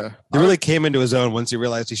 Yeah. He really came into his own once he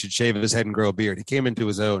realized he should shave his head and grow a beard. He came into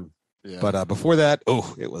his own. Yeah. But before that,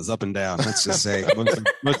 it was up and down. Let's just say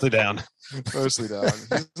mostly down. Mostly down.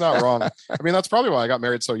 He's not wrong. I mean, that's probably why I got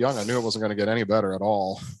married so young. I knew it wasn't going to get any better at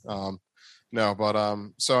all. So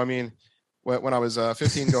I mean, when I was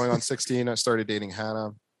 15 going on 16, I started dating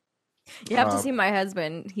Hannah. you have to see my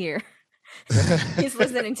husband here. He's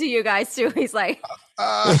listening to you guys too. He's like,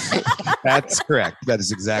 That's correct. That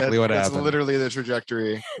is exactly what that's happened. literally the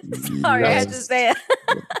trajectory. sorry, I had to say it.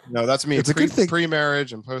 No, that's me. It's a good thing.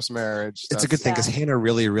 Pre-marriage and post-marriage. It's a good thing because Yeah. Hannah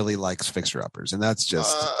really, really likes fixer-uppers, and that's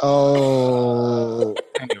just Anyway.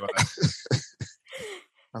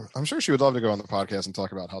 I'm sure she would love to go on the podcast and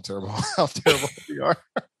talk about how terrible we are.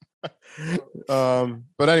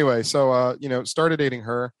 But anyway, so started dating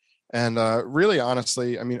her, and really,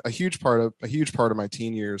 honestly, I mean, a huge part of my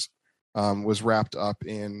teen years was wrapped up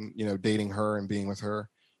in dating her and being with her,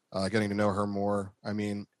 getting to know her more. I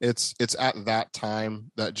mean, it's at that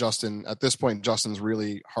time that Justin's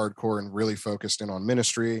really hardcore and really focused in on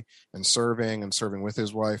ministry and serving with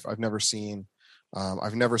his wife. I've never seen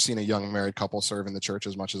a young married couple serve in the church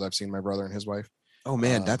as much as I've seen my brother and his wife. oh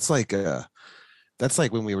man, that's like when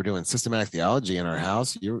we were doing systematic theology in our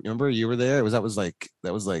house. You remember you were there? That was like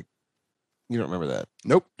you don't remember that?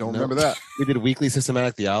 Nope, don't No. remember that. We did weekly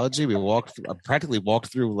systematic theology. We practically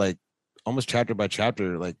walked through like almost chapter by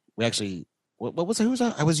chapter. Like we actually, what was it?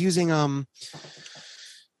 I was using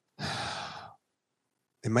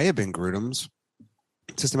it may have been Grudem's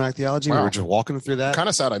systematic theology. We Wow. were just walking through that. Kind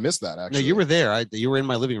of sad I missed that, No, actually. you were there. You were in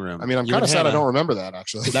my living room. I mean, I'm You kind of and sad I Hannah- don't remember that,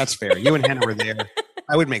 actually. That's fair. You and Hannah were there.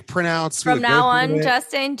 I would make printouts. We From would go now through on, it.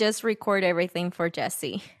 Justin, just record everything for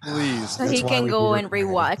Jesse. Please. So That's he why can we go do and record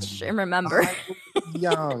rewatch everything. and remember. I was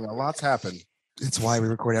young. A lot's happened. It's why we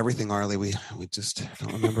record everything, Arlie. We just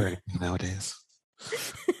don't remember anything nowadays.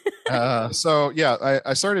 So yeah,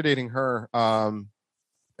 I started dating her.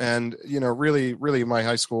 And really my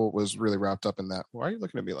high school was really wrapped up in that. Why are you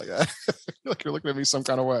looking at me like that? I feel like you're looking at me some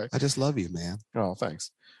kind of way. I just love you, man. Oh,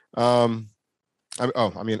 thanks. I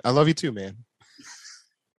love you too, man.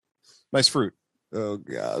 Nice fruit. Oh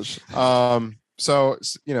gosh. So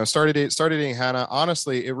started dating Hannah.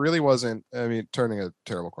 Honestly, it really wasn't. I mean, turning a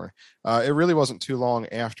terrible corner. It really wasn't too long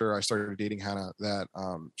after I started dating Hannah that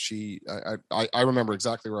I remember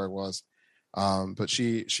exactly where I was. But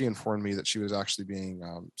she informed me that she was actually being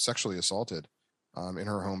sexually assaulted in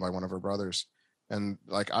her home by one of her brothers. And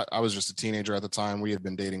like I was just a teenager at the time. We had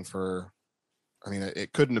been dating for, I mean,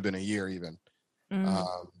 it couldn't have been a year even.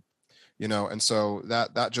 And so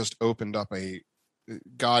that just opened up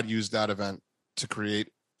God used that event to create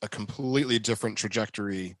a completely different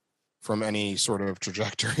trajectory from any sort of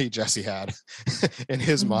trajectory Jesse had in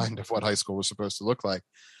his mind of what high school was supposed to look like.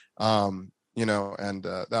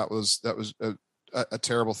 That was a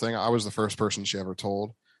terrible thing. I was the first person she ever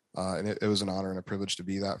told, and it was an honor and a privilege to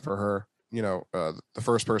be that for her. The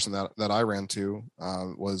first person that I ran to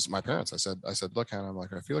was my parents. I said, look, Hannah, I'm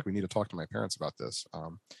like, I feel like we need to talk to my parents about this.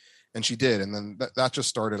 And she did. And then that just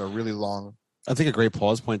started a really long. I think a great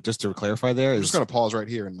pause point, just to clarify there, I'm just going to pause right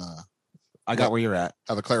here and I got where you're at.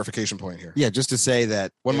 Have a clarification point here. Yeah, just to say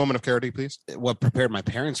that one moment of clarity, please. What prepared my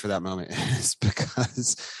parents for that moment is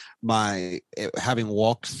because having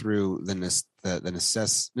walked through the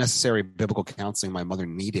necessary biblical counseling my mother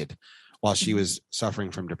needed while she was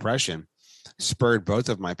suffering from depression, spurred both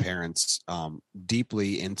of my parents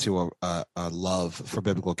deeply into a love for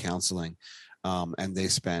biblical counseling, and they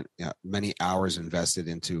spent many hours invested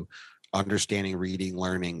into understanding, reading,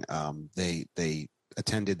 learning. They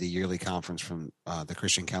attended the yearly conference from the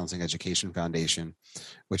Christian Counseling Education Foundation,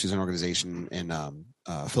 which is an organization in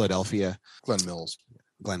Philadelphia. Glen Mills,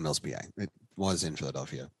 PA. It was in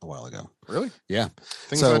Philadelphia a while ago. Really? Yeah.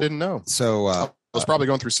 Things I didn't know. So I was probably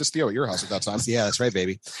going through Sistio at your house at that time. Yeah, that's right,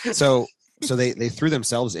 baby. So they threw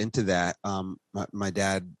themselves into that. My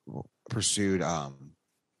dad pursued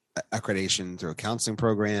accreditation through a counseling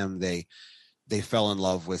program. They fell in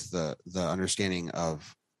love with the understanding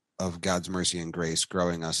of God's mercy and grace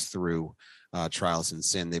growing us through trials and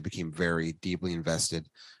sin. They became very deeply invested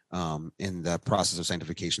in the process of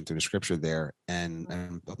sanctification through the scripture there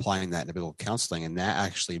and applying that in biblical counseling. And that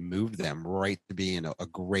actually moved them right to be in a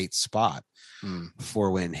great spot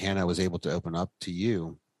for when Hannah was able to open up to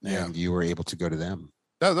you and you were able to go to them.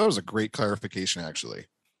 That was a great clarification, actually.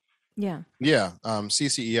 Yeah. Yeah.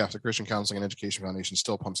 CCEF, the Christian Counseling and Education Foundation,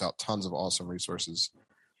 still pumps out tons of awesome resources.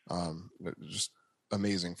 Just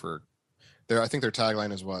amazing I think their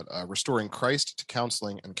tagline is what? Restoring Christ to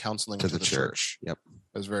counseling and counseling to the church. Yep.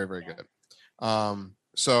 It was very, very good.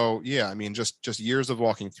 So yeah, I mean, just years of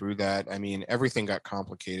walking through that. I mean, everything got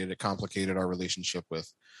complicated. It complicated our relationship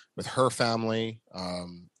with her family.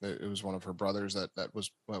 It was one of her brothers that was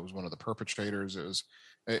one of the perpetrators.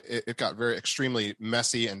 It got very extremely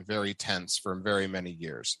messy and very tense for very many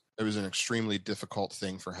years. It was an extremely difficult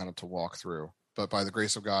thing for Hannah to walk through. But by the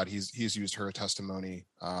grace of God, he's used her testimony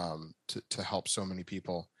to help so many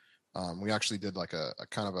people. We actually did like a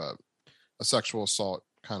kind of a sexual assault,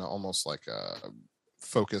 kind of almost like a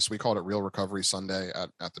focus. We called it Real Recovery Sunday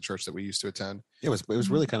at the church that we used to attend. It was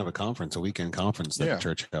really kind of a conference, a weekend conference that the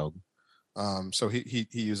church held. So he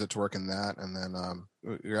used it to work in that, and then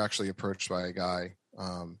we were actually approached by a guy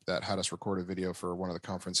that had us record a video for one of the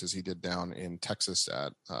conferences he did down in Texas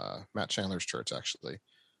at Matt Chandler's church, actually.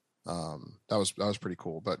 That was pretty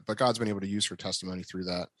cool, but God's been able to use her testimony through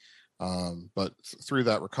that. But through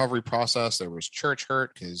that recovery process, there was church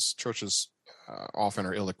hurt because churches often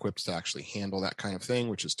are ill-equipped to actually handle that kind of thing,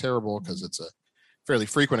 which is terrible because it's a fairly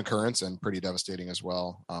frequent occurrence and pretty devastating as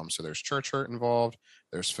well. So there's church hurt involved.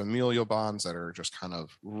 There's familial bonds that are just kind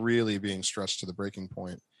of really being stretched to the breaking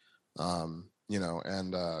point. And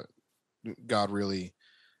God really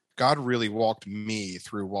walked me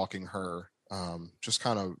through walking her, just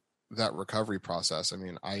kind of that recovery process. I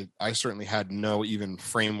mean, I certainly had no even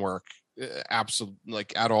framework absolutely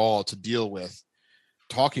like at all to deal with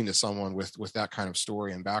talking to someone with that kind of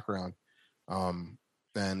story and background.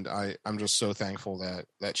 And I'm just so thankful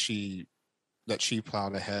that she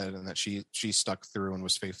plowed ahead and that she stuck through and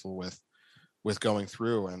was faithful with with going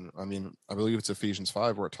through. And I mean, I believe it's Ephesians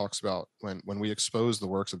 5 where it talks about when we expose the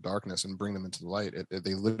works of darkness and bring them into the light,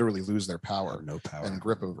 they literally lose their power, no power and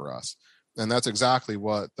grip over us. And that's exactly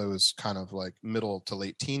what those kind of like middle to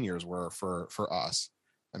late teen years were for us.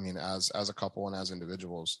 I mean, as a couple and as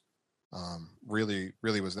individuals, really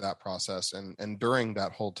was that process. And during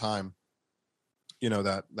that whole time, you know,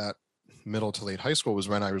 that middle to late high school was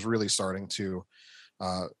when I was really starting to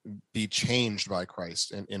be changed by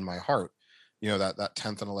Christ in my heart. You know, that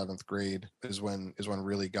 10th and 11th grade is when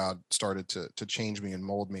really God started to change me and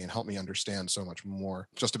mold me and help me understand so much more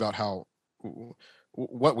just about how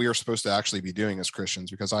what we are supposed to actually be doing as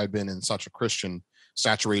Christians, because I'd been in such a Christian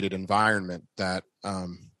saturated environment that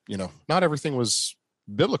you know, not everything was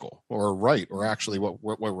biblical or right, or actually what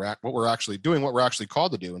we're actually doing, what we're actually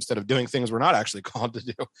called to do, instead of doing things we're not actually called to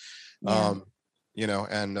do. You know,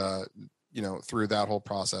 and you know, through that whole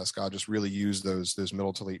process, God just really used those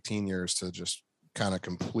middle to late teen years to just kind of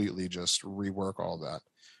completely just rework all that.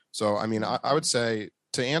 So, I mean, I would say,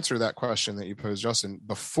 to answer that question that you posed, Justin,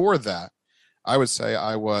 before that, I would say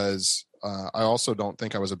I also don't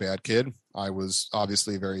think I was a bad kid. I was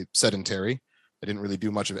obviously very sedentary. I didn't really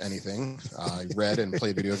do much of anything. I read and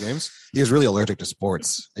played video games. He was really allergic to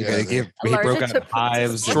sports. He broke out in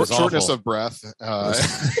hives. Shortness of breath.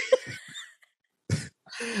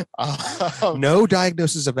 No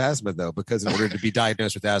diagnosis of asthma, though, because in order to be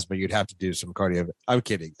diagnosed with asthma, you'd have to do some cardio. I'm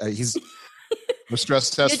kidding. He's a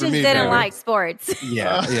stress test for me. You just didn't like sports.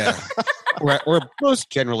 Yeah. or most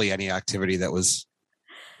generally any activity that was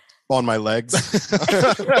on my legs.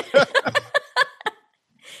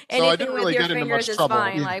 So I didn't really get into much trouble.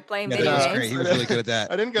 Fine, like playing video games. He was really good at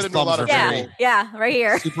that. I didn't get into a lot of trouble. Yeah, right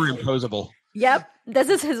here. Superimposable. Yep, this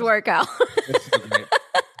is his workout.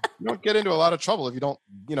 You don't get into a lot of trouble if you don't,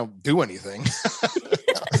 you know, do anything.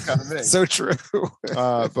 Kind of so true.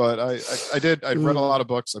 But I did. I read a lot of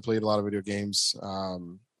books. I played a lot of video games.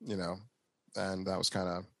 You know, and that was kind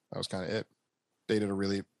of it. Dated a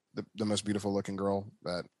really the most beautiful looking girl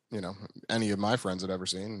that, you know, any of my friends had ever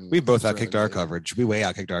seen. We both outkicked our coverage. We way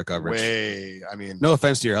outkicked our coverage. I mean, no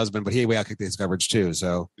offense to your husband, but he way outkicked his coverage too.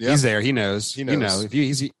 So he's there. He knows. You know, if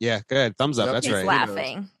he's good. Thumbs up. Yep. That's he's right.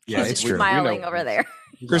 Laughing. Yeah, it's true. Smiling over there.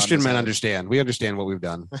 Christian men understand. We understand what we've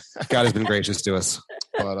done. God has been gracious to us.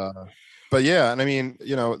 But yeah, and I mean,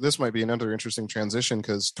 you know, this might be another interesting transition,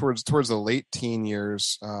 because towards the late teen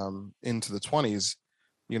years, into the 20s,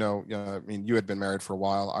 you know, I mean, you had been married for a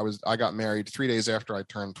while. I got married 3 days after I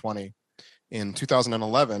turned 20 in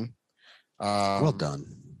 2011. Well done.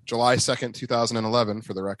 July 2nd, 2011,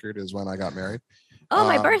 for the record, is when I got married. Oh,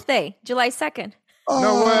 my birthday, July 2nd.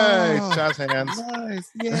 No way. Jazz hands. Nice.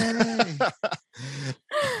 Yay.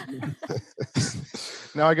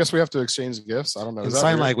 Now I guess we have to exchange gifts. I don't know. In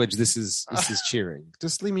sign language, this is cheering.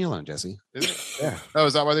 Just leave me alone, Jesse. Is it? Yeah. Oh,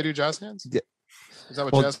 is that why they do jazz hands? Yeah. Is that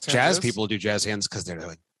what jazz people do jazz hands because they're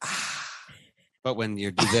like, ah. But when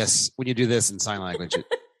you do this, in sign language,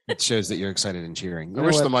 it shows that you're excited and cheering. I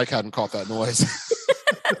wish the mic hadn't caught that noise.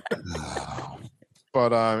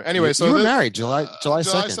 But anyway, so you were married July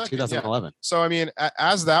 2nd, 2011. Yeah. So I mean,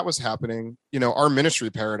 as that was happening, you know, our ministry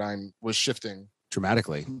paradigm was shifting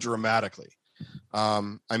dramatically.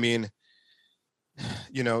 I mean,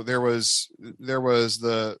 you know, there was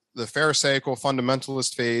the Pharisaical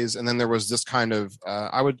fundamentalist phase, and then there was this kind of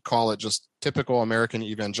I would call it just typical American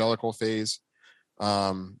evangelical phase.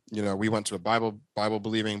 You know, we went to a Bible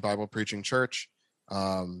believing, Bible preaching church.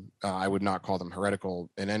 I would not call them heretical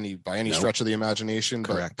by any stretch of the imagination.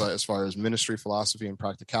 Correct. But as far as ministry philosophy and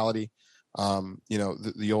practicality, you know,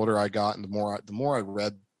 the older I got and the more I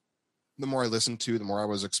read, the more I listened to, the more I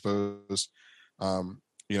was exposed.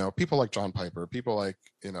 You know, people like John Piper, people like,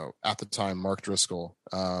 you know, at the time, Mark Driscoll,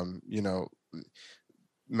 you know,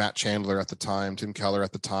 Matt Chandler at the time, Tim Keller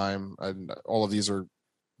at the time, and all of these are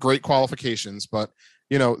great qualifications, but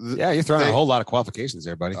you know, you're throwing a whole lot of qualifications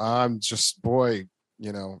there, buddy. I'm just,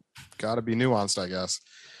 you know, got to be nuanced, I guess.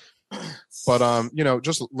 But you know,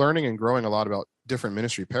 just learning and growing a lot about different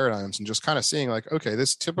ministry paradigms, and just kind of seeing like, okay,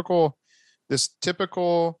 this typical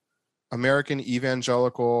American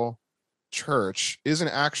evangelical church isn't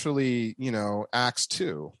actually, you know, Acts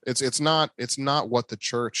 2. It's not what the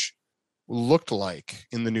church looked like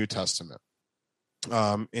in the New Testament.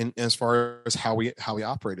 In as far as how we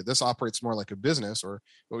operated, this operates more like a business, or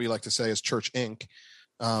what we like to say is Church Inc.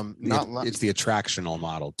 It's the attractional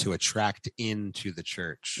model to attract into the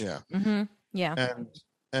church. Yeah. Mm-hmm. Yeah.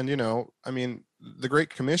 And you know, I mean, the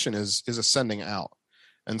Great Commission is a sending out,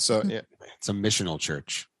 and so it's a missional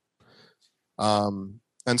church.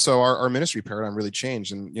 and so our ministry paradigm really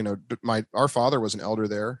changed. And our father was an elder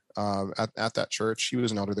there at that church. He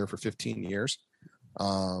was an elder there for 15 years.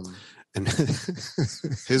 And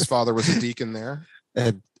his father was a deacon there.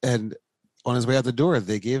 And on his way out the door,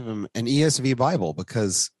 they gave him an ESV Bible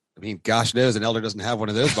because, I mean, gosh knows an elder doesn't have one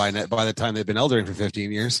of those by the time they've been eldering for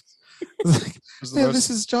 15 years. This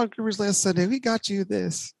is John Gruber's last Sunday. We got you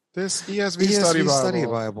this ESV study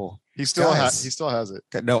Bible. He still has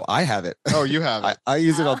it. No, I have it. Oh, you have it. I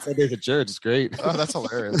use it on Sundays at church. It's great. Oh, that's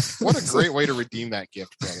hilarious. What a great way to redeem that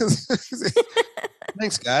gift, brother.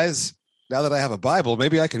 Thanks, guys. Now that I have a Bible,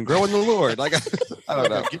 maybe I can grow in the Lord. Like, I don't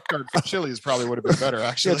know. Gift card for Chili's probably would have been better,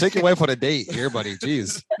 actually. Yeah, take your wife on a date here, buddy.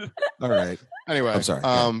 Jeez. All right. Anyway, I'm sorry.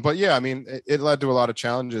 But yeah, I mean, it led to a lot of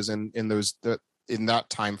challenges in that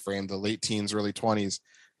time frame, the late teens, early 20s,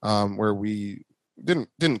 where we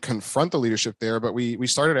didn't confront the leadership there, but we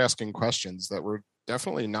started asking questions that were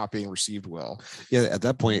definitely not being received well. Yeah, at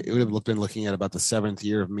that point, it would have been looking at about the 7th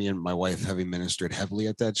year of me and my wife having ministered heavily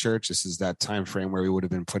at that church. This is that time frame where we would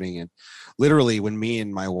have been putting in, literally, when me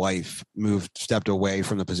and my wife stepped away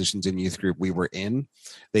from the positions in youth group we were in,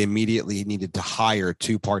 they immediately needed to hire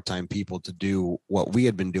 2 part-time people to do what we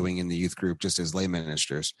had been doing in the youth group just as lay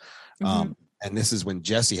ministers. Mm-hmm. And this is when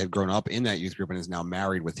Jesse had grown up in that youth group and is now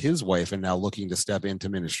married with his wife and now looking to step into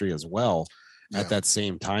ministry as well. At that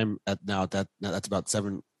same time, that's about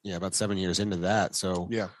 7 years into that. So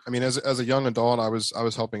yeah, I mean, as a young adult, I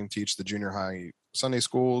was helping teach the junior high Sunday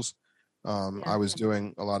schools. I was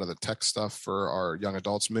doing a lot of the tech stuff for our young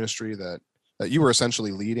adults ministry that you were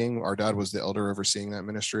essentially leading. Our dad was the elder overseeing that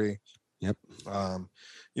ministry. Yep.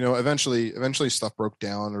 Eventually stuff broke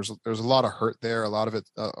down. There's a lot of hurt there. A lot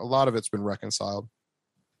of it's been reconciled.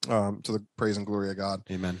 To the praise and glory of God.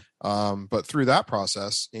 Amen. But through that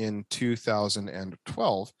process, in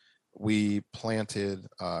 2012, we planted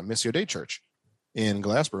Missio Dei Church in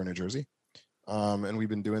Glassboro, New Jersey, and we've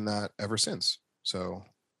been doing that ever since. So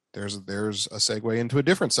there's a segue into a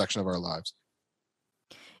different section of our lives.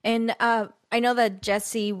 And I know that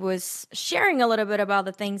Jesse was sharing a little bit about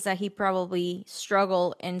the things that he probably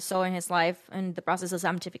struggled and saw in his life and the process of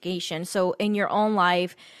sanctification. So in your own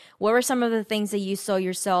life, what were some of the things that you saw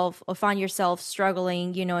yourself or found yourself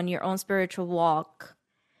struggling, in your own spiritual walk?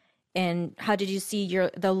 And how did you see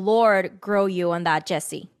the Lord grow you on that,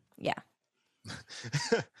 Jesse? Yeah.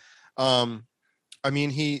 I mean,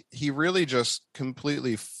 he really just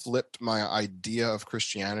completely flipped my idea of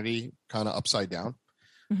Christianity kind of upside down.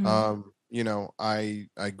 Mm-hmm.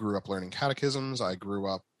 I grew up learning catechisms. I grew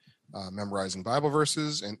up memorizing Bible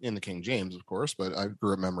verses, and in the King James, of course, but I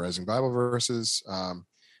grew up memorizing Bible verses.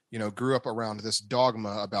 Grew up around this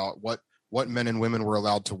dogma about what men and women were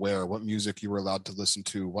allowed to wear, what music you were allowed to listen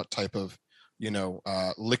to, what type of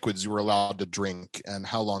liquids you were allowed to drink, and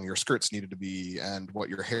how long your skirts needed to be, and what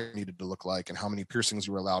your hair needed to look like, and how many piercings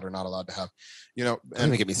you were allowed or not allowed to have.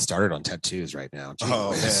 And get me started on tattoos right now. Jeez.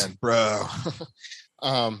 Oh man, bro.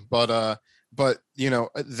 But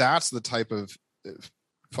that's the type of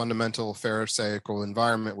fundamental Pharisaical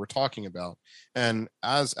environment we're talking about. And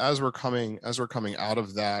as we're coming out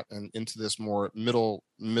of that and into this more middle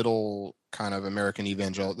kind of American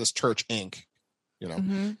evangelical, this church Inc.,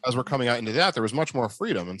 mm-hmm. As we're coming out into that, there was much more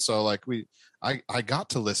freedom. And so I got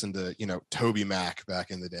to listen to, Toby Mac back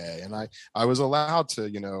in the day, and I was allowed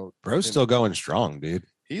to, bro's still going strong, dude.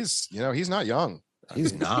 He's not young.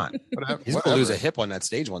 He's not. He's going to lose a hip on that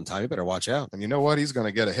stage one time. You better watch out. And you know what? He's going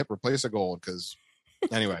to get a hip replace of gold because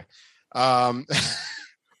anyway,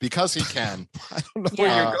 because he can. I don't know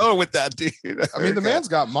where you're going with that, dude. I mean, the man's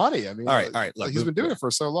got money. I mean, all right. Look, he's been doing it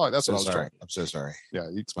for so long. That's what I was trying. I'm so sorry. Yeah,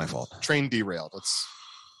 it's my fault. Train derailed. Let's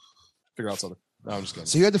figure out something. No, I'm just kidding.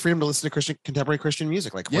 So you had the freedom to listen to contemporary Christian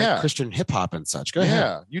music, like Christian hip hop and such. Go ahead.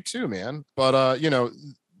 Yeah, you too, man. But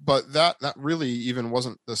but that really even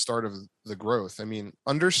wasn't the start of the growth. I mean,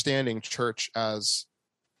 understanding church as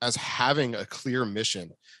having a clear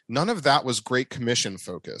mission. None of that was Great Commission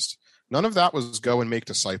focused. None of that was go and make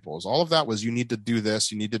disciples. All of that was you need to do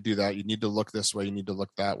this, you need to do that, you need to look this way, you need to look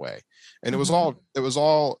that way. And mm-hmm. it was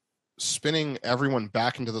all spinning everyone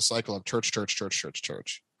back into the cycle of church.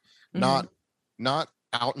 Mm-hmm. Not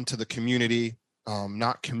out into the community,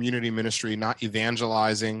 not community ministry, not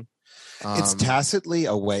evangelizing. It's tacitly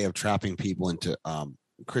a way of trapping people into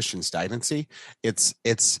Christian stagnancy. It's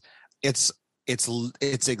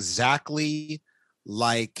exactly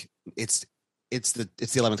like it's the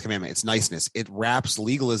 11th commandment. It's niceness. It wraps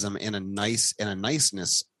legalism in a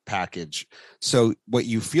niceness package. So what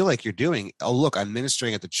you feel like you're doing, oh look, I'm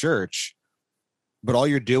ministering at the church, but all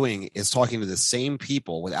you're doing is talking to the same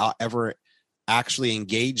people without ever actually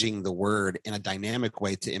engaging the word in a dynamic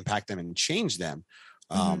way to impact them and change them.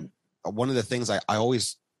 One of the things I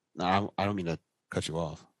always, I don't mean to cut you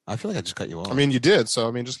off. I feel like I just cut you off. I mean, you did. So,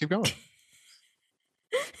 I mean, just keep going.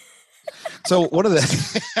 So one of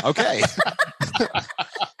the, okay.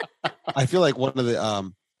 I feel like one of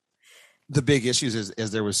the big issues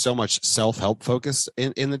is there was so much self-help focus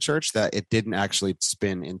in the church that it didn't actually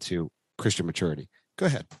spin into Christian maturity. Go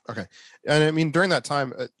ahead. Okay. And I mean, during that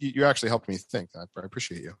time, you actually helped me think that, but I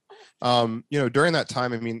appreciate you. During that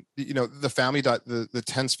time, I mean, the family, the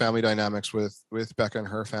tense family dynamics with Becca and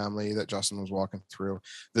her family that Justin was walking through,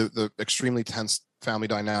 the extremely tense family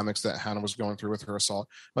dynamics that Hannah was going through with her assault.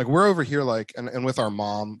 Like, we're over here, like, and with our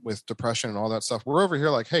mom with depression and all that stuff, we're over here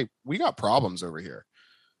like, hey, we got problems over here,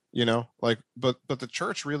 like, but the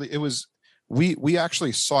church really, we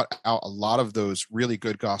actually sought out a lot of those really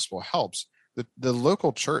good gospel helps. The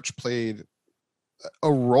local church played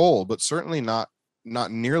a role, but certainly not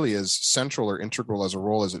nearly as central or integral as a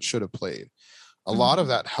role as it should have played. A lot of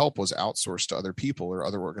that help was outsourced to other people or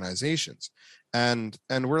other organizations. And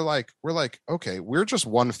we're like, okay, we're just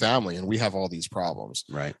one family and we have all these problems.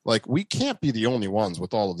 Right. Like, we can't be the only ones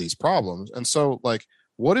with all of these problems. And so, like,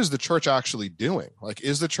 what is the church actually doing? Like,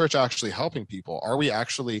 is the church actually helping people? Are we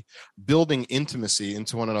actually building intimacy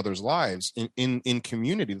into one another's lives in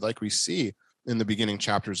community, like we see in the beginning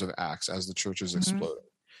chapters of Acts as the church is exploding?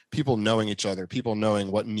 People knowing each other, people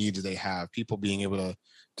knowing what needs they have, people being able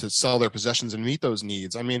to sell their possessions and meet those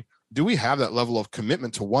needs. I mean, do we have that level of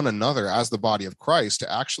commitment to one another as the body of Christ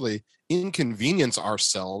to actually inconvenience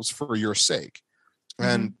ourselves for your sake?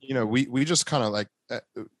 And, we just kind of like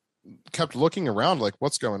kept looking around like,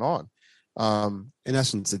 what's going on? In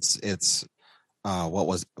essence, it's what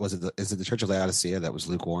was it? Is it the Church of Laodicea that was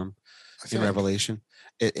lukewarm in Revelation?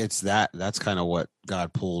 That's kind of what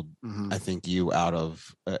God pulled, I think, you out of.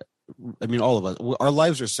 I mean, all of us, our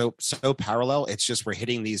lives are so parallel. It's just we're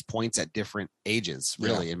hitting these points at different ages,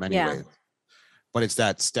 really, in many ways. But it's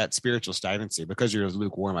that spiritual stagnancy. Because you're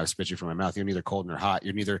lukewarm, I've spit you from my mouth. You're neither cold nor hot.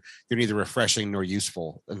 You're neither refreshing nor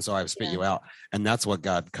useful, and so I've spit you out. And that's what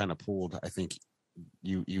God kind of pulled, I think,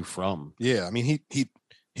 you from. Yeah, I mean,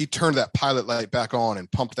 he turned that pilot light back on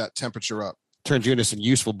and pumped that temperature up. Turned you into some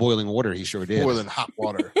useful boiling water. He sure did. Boiling hot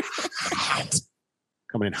water.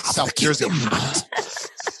 Coming in hot. South Jersey.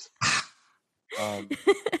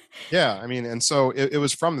 Yeah, I mean, and so it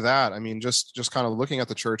was from that. I mean, just kind of looking at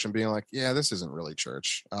the church and being like, yeah, this isn't really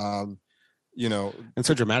church. And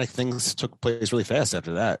so dramatic things took place really fast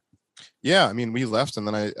after that. Yeah, I mean, we left, and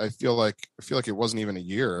then I feel like it wasn't even a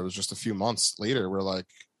year. It was just a few months later. We're like,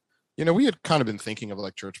 we had kind of been thinking of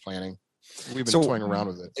like church planning. We've been toying around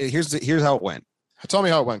with it. Here's how it went. Tell me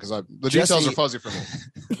how it went, because the details are fuzzy for me.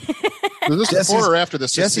 Was this before or after the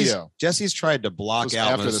Cisco? Jesse's tried to block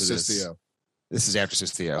out after most the of this. Cisco. This is after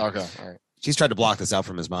Cisco. Okay, all right. She's tried to block this out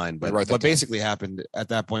from his mind, but what basically happened at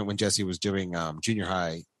that point when Jesse was doing junior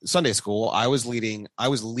high Sunday school, I was leading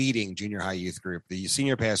junior high youth group. The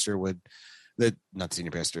youth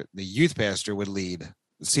pastor would lead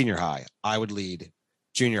senior high. I would lead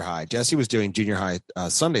junior high. Jesse was doing junior high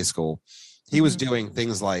Sunday school. He was doing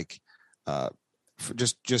things like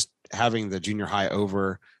just having the junior high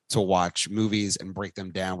over to watch movies and break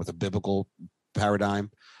them down with a biblical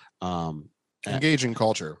paradigm. Engaging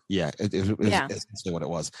culture. Yeah, it essentially what it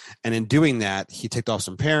was. And in doing that, he ticked off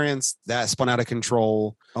some parents. That spun out of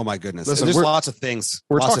control. Oh my goodness. Listen, there's lots of things.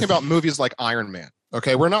 We're talking about movies like Iron Man.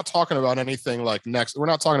 Okay. We're not talking about anything like next. We're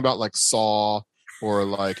not talking about like Saw or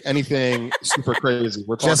like anything super crazy.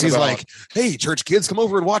 We're talking Jesse's about, like, hey, church kids, come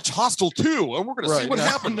over and watch Hostel 2, and we're going to see what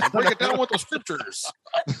happened and break it down with the scriptures.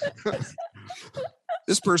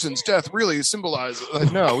 This person's death really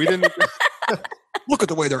symbolizes. No, we didn't. Look at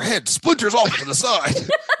the way their head splinters off to the side.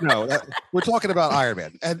 No, we're talking about Iron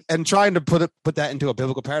Man and trying to put that into a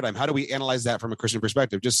biblical paradigm. How do we analyze that from a Christian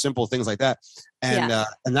perspective? Just simple things like that. And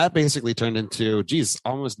that basically turned into,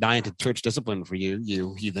 almost dying to church discipline for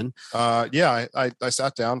you heathen. I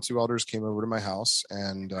sat down. 2 elders came over to my house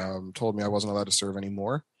and told me I wasn't allowed to serve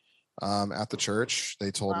anymore at the church.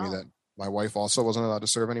 They told me that my wife also wasn't allowed to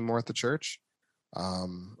serve anymore at the church.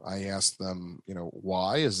 I asked them,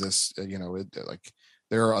 why is this, like,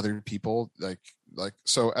 there are other people like,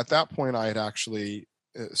 so at that point I had actually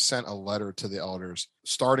sent a letter to the elders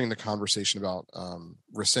starting the conversation about,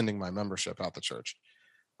 rescinding my membership at the church.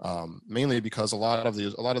 Mainly because a lot of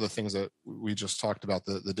the things that we just talked about,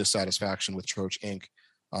 the dissatisfaction with Church Inc.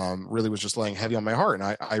 Really was just laying heavy on my heart.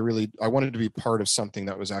 And I wanted to be part of something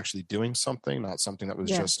that was actually doing something, not something that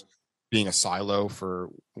was just being a silo for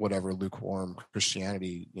whatever lukewarm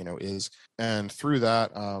Christianity, is. And through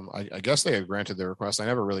that, I guess they had granted their request. I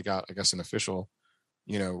never really got, an official,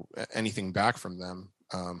 anything back from them.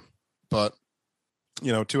 But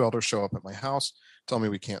two elders show up at my house, tell me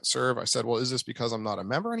we can't serve. I said, well, is this because I'm not a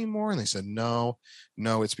member anymore? And they said, no,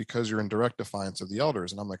 it's because you're in direct defiance of the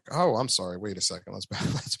elders. And I'm like, oh, I'm sorry. Wait a second. Let's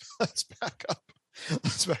back up.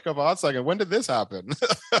 Let's back up a hot second. When did this happen?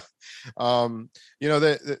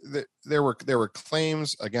 There were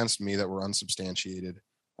claims against me that were unsubstantiated.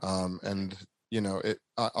 And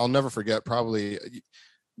I'll never forget, probably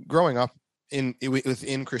growing up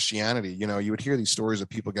within Christianity, you would hear these stories of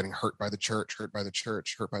people getting hurt by the church.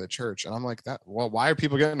 And I'm like, why are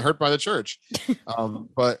people getting hurt by the church?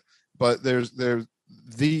 But there's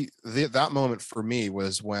that moment for me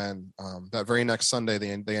was when that very next Sunday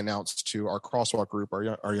they announced to our crosswalk group,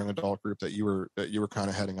 our young adult group that you were kind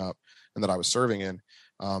of heading up and that I was serving in.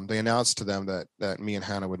 They announced to them that me and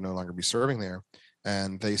Hannah would no longer be serving there,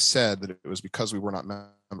 and they said that it was because we were not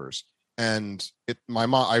members. And my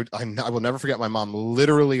mom, I will never forget my mom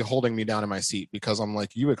literally holding me down in my seat, because I'm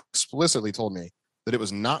like, you explicitly told me that it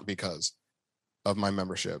was not because of my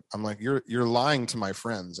membership. I'm like, you're lying to my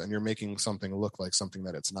friends, and you're making something look like something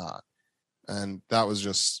that it's not. And that was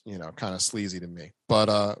just, kind of sleazy to me.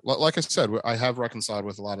 But like I said, I have reconciled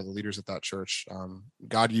with a lot of the leaders at that church.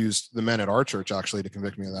 God used the men at our church actually to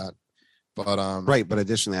convict me of that. But right. But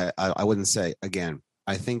additionally, I wouldn't say, again,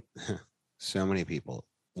 I think so many people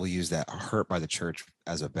will use that hurt by the church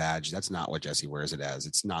as a badge. That's not what Jesse wears it as.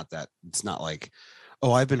 It's not that. It's not like,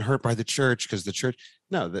 oh, I've been hurt by the church because the church.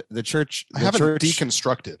 No, the church. I haven't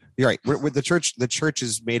deconstructed. You're right. With the church, the church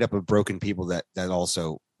is made up of broken people that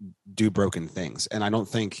also do broken things, and I don't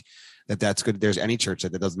think that's good. There's any church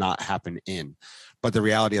that does not happen in. But the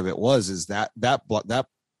reality of it is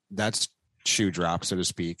that's shoe drop, so to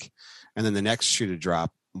speak, and then the next shoe to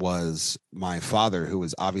drop was my father, who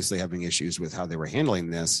was obviously having issues with how they were handling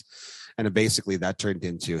this. And basically that turned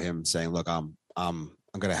into him saying, look, I'm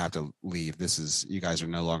going to have to leave. You guys are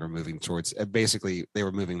no longer moving towards, basically they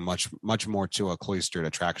were moving much, much more to a cloistered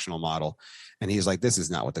attractional model. And he's like, this is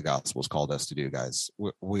not what the gospel's called us to do, guys.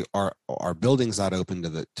 Our building's not open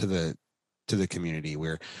to the community.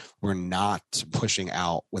 We're not pushing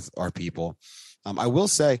out with our people. I will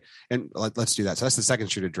say, and let's do that. So that's the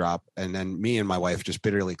second shoe to drop. And then me and my wife just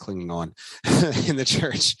bitterly clinging on in the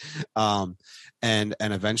church. And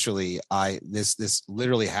eventually this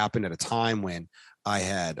literally happened at a time when I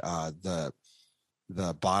had the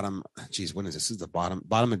bottom, when is this? This is the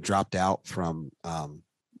bottom had dropped out from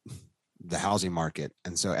the housing market.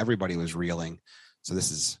 And so everybody was reeling. So this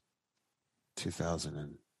is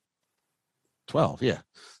 2012. Yeah,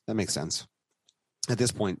 that makes sense. At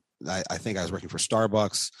this point, I think I was working for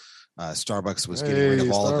Starbucks. Starbucks was getting rid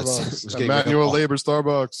of all Starbucks. of its manual labor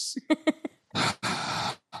Starbucks.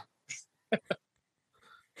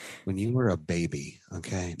 When you were a baby,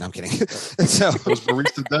 okay? No, I'm kidding. So those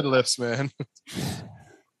barista deadlifts, man.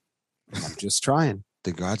 I'm just trying.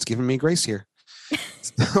 The God's giving me grace here.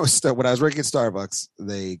 So when I was working at Starbucks,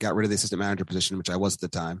 they got rid of the assistant manager position, which I was at the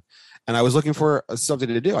time, and I was looking for something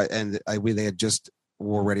to do. They had just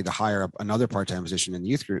were ready to hire another part-time position in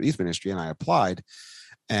youth ministry, and I applied,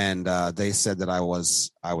 and they said that I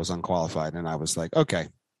was unqualified, and I was like, okay,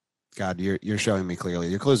 God, you're showing me clearly.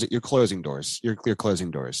 You're closing doors. You're closing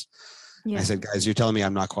doors. Yeah. I said, guys, you're telling me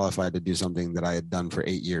I'm not qualified to do something that I had done for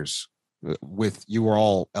 8 years. You were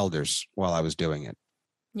all elders while I was doing it.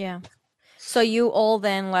 Yeah. So you all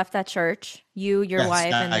then left that church. You, your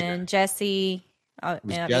wife, and then Jesse.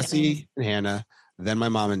 Jesse and Hannah. Then my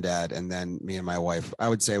mom and dad, and then me and my wife. I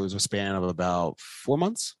would say it was a span of about 4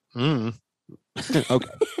 months. Mm. Okay.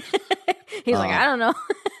 He's like, I don't know.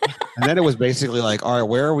 And then it was basically like, all right,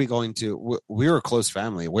 where are we going to? We're a close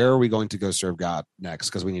family. Where are we going to go serve God next?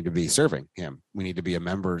 Because we need to be serving Him. We need to be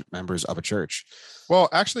members of a church. Well,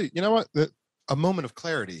 actually, you know what? A moment of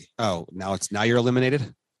clarity. Oh, now you're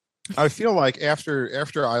eliminated. I feel like after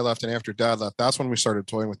I left and after Dad left, that's when we started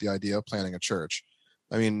toying with the idea of planning a church.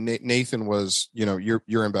 I mean, Nathan was,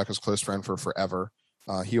 you're and Becca's close friend for forever.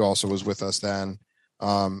 He also was with us then.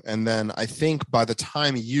 And then I think by the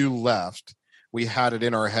time you left, we had it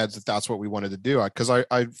in our heads that that's what we wanted to do. Because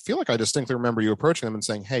I feel like I distinctly remember you approaching them and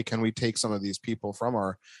saying, hey, can we take some of these people from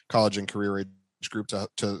our college and career age group to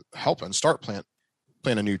help and start plan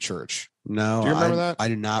a new church? No, do you remember that? I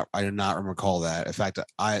do not recall that. In fact,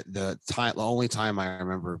 the only time I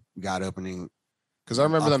remember God opening. Because I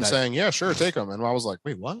remember them saying, yeah, sure, take them. And I was like,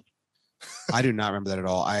 wait, what? I do not remember that at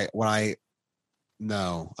all. I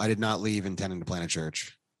did not leave intending to plant a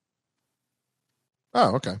church.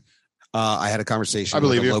 Oh, okay. I had a conversation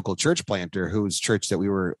with a local church planter whose church that we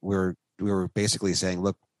were basically saying,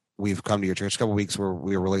 look, we've come to your church a couple of weeks where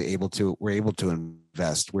we're able to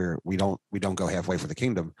invest, where we don't go halfway for the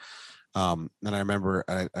kingdom. And I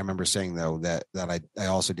remember saying though that I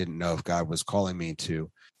also didn't know if God was calling me to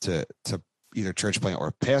either church plant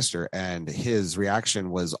or pastor, and his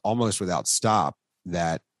reaction was almost without stop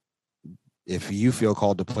that if you feel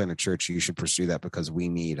called to plant a church, you should pursue that because we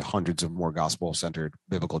need hundreds of more gospel-centered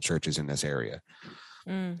biblical churches in this area.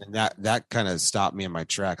 And that kind of stopped me in my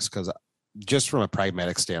tracks, because just from a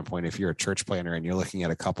pragmatic standpoint, if you're a church planner and you're looking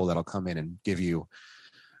at a couple that'll come in and give you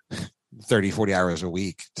 30, 40 hours a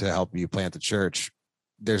week to help you plant the church,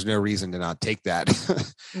 there's no reason to not take that.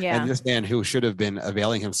 Yeah. And this man, who should have been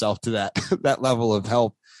availing himself to that level of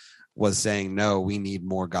help, was saying, no, we need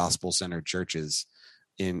more gospel-centered churches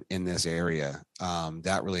in this area.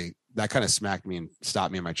 That kind of smacked me and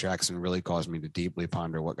stopped me in my tracks and really caused me to deeply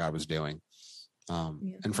ponder what God was doing.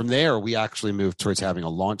 And from there, we actually moved towards having a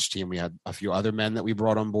launch team. We had a few other men that we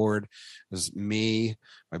brought on board. It was me,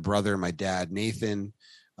 my brother, my dad, Nathan,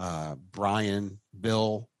 Brian,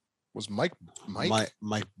 Bill. Was Mike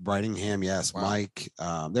Bridingham? Yes. Wow. Mike.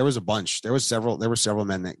 There was a bunch. There were several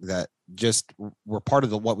men that just were part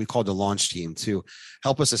of what we called the launch team to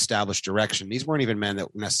help us establish direction. These weren't even men that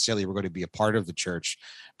necessarily were going to be a part of the church,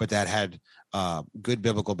 but that had good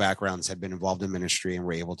biblical backgrounds, had been involved in ministry, and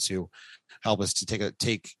were able to help us to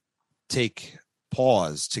take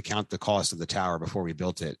pause to count the cost of the tower before we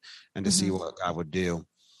built it, and to see what God would do.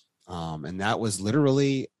 And that was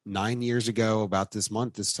literally 9 years ago, about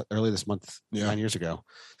early this month, 9 years ago.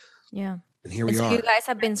 Yeah. And here we are. You guys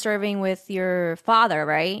have been serving with your father,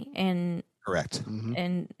 right? And correct.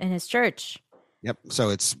 In his church. Yep.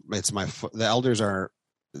 So the elders are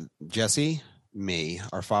Jesse, me,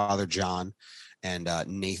 our father, John, and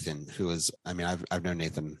Nathan, who is, I've known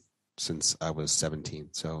Nathan since I was 17.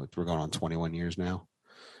 So we're going on 21 years now.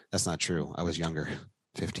 That's not true. I was younger,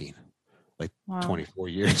 15. Wow. 24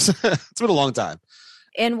 years. It's been a long time.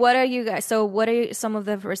 And what are you guys? So what are some of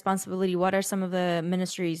the responsibility? What are some of the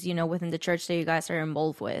ministries, within the church that you guys are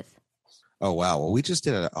involved with? Oh, wow. Well, we just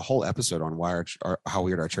did a whole episode on how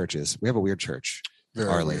weird our church is. We have a weird church.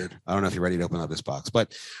 Very weird. I don't know if you're ready to open up this box,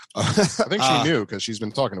 but I think she knew, because she's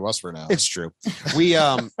been talking to us for now. It's true. We,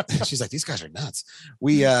 she's like, these guys are nuts.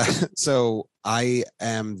 So I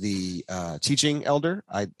am the teaching elder.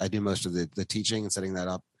 I do most of the teaching and setting that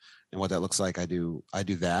up. And what that looks like, I do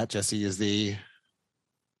that. Jesse is the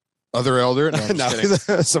other elder. No,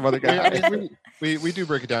 some other guy. We do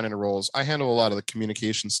break it down into roles. I handle a lot of the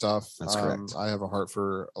communication stuff. That's correct. I have a heart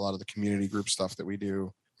for a lot of the community group stuff that we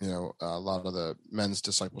do. A lot of the men's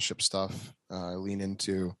discipleship stuff I lean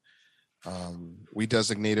into. We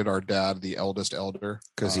designated our dad the eldest elder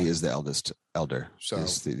because he is the eldest elder. So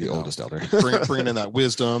he's the oldest elder. bringing in that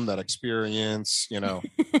wisdom, that experience.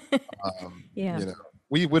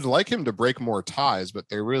 We would like him to break more ties, but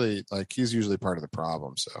they're really he's usually part of the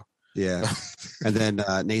problem. So yeah. And then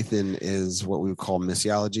Nathan is what we would call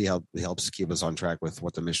missiology. He helps keep us on track with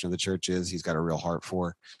what the mission of the church is. He's got a real heart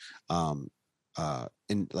for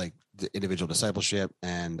in the individual discipleship,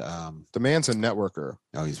 and the man's a networker.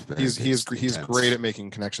 Oh, he's great at making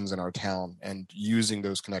connections in our town and using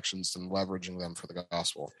those connections and leveraging them for the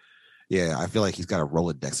gospel. Yeah, I feel like he's got a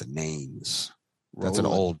Rolodex of names. That's an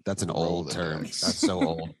old term. That's so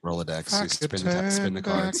old. Rolodex. Spin the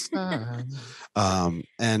cards.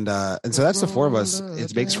 And so that's the four of us.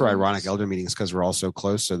 It makes for ironic elder meetings because we're all so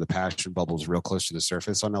close. So the passion bubble is real close to the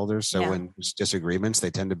surface on elders. So when there's disagreements,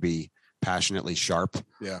 they tend to be passionately sharp.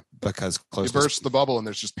 Yeah. Because closeness, you burst the bubble and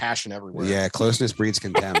there's just passion everywhere. Yeah. Closeness breeds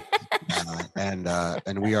contempt.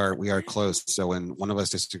 And we are close. So when one of us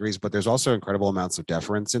disagrees, but there's also incredible amounts of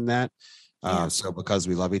deference in that. So because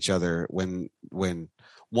we love each other, when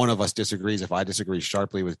one of us disagrees, if I disagree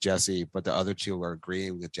sharply with Jesse, but the other two are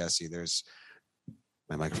agreeing with Jesse,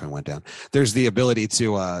 my microphone went down. There's the ability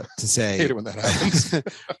to say, I hate it when that happens.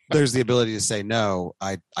 There's the ability to say, no,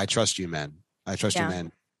 I trust you, men. I trust you,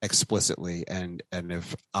 men, explicitly. And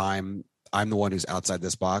if I'm the one who's outside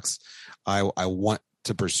this box, I want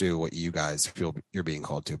to pursue what you guys feel you're being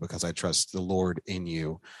called to, because I trust the Lord in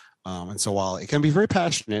you. And so while it can be very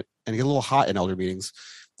passionate and get a little hot in elder meetings,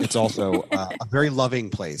 it's also a very loving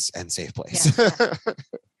place and safe place. Yeah.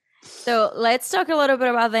 So let's talk a little bit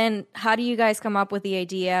about then, how do you guys come up with the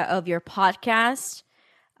idea of your podcast?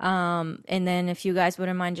 And then if you guys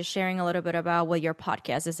wouldn't mind just sharing a little bit about what your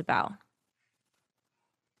podcast is about.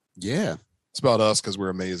 Yeah. It's about us because we're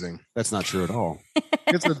amazing. That's not true at all.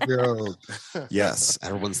 It's a joke. Yes.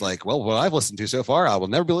 Everyone's like, well, what I've listened to so far, I will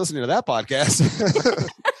never be listening to that podcast.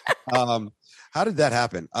 How did that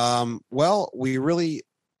happen? Well, we really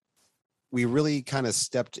kind of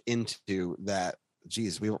stepped into that.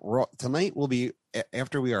 Geez, tonight will be,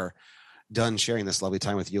 after we are done sharing this lovely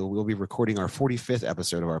time with you, we'll be recording our 45th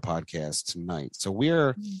episode of our podcast tonight. So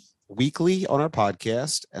we're weekly on our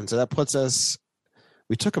podcast. And so that puts us,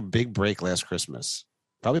 we took a big break last Christmas,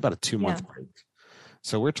 probably about a 2-month break.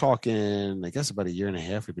 So we're talking, I guess, about a year and a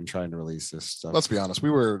half. We've been trying to release this stuff. Let's be honest. We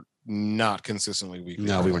were not consistently weekly.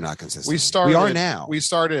 No, we were not consistent. We are now. We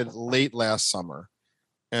started late last summer,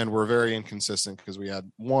 and we're very inconsistent because we had,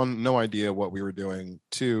 1, no idea what we were doing.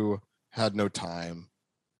 2, had no time.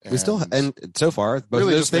 We still, and so far, both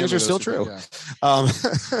really of those things are still true.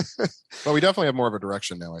 But we definitely have more of a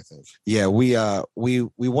direction now, I think. Yeah, we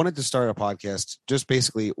wanted to start a podcast. Just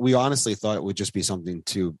basically, we honestly thought it would just be something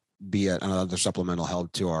to be another supplemental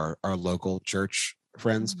help to our local church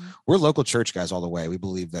friends. We're local church guys all the way. We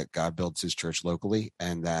believe that God builds his church locally,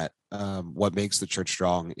 and that what makes the church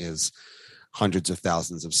strong is hundreds of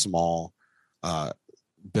thousands of small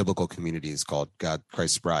biblical communities called God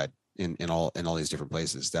Christ's bride in all these different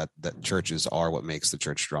places. That churches are what makes the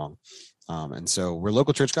church strong. And so we're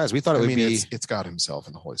local church guys. We thought it would be. It's God himself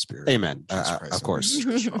and the Holy Spirit. Amen. Of course.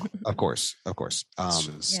 Of course. Let's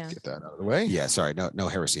just get that out of the way. Yeah. Sorry. No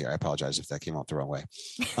heresy. I apologize if that came out the wrong way.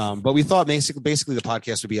 But we thought basically the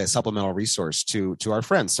podcast would be a supplemental resource to our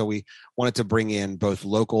friends. So we wanted to bring in both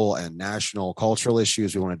local and national cultural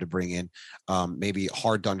issues. We wanted to bring in maybe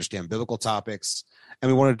hard to understand biblical topics. And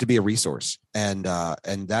we wanted it to be a resource, and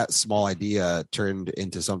that small idea turned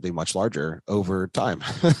into something much larger over time.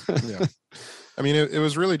 Yeah, I mean, it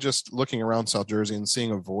was really just looking around South Jersey and seeing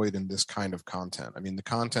a void in this kind of content. I mean, the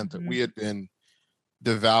content that we had been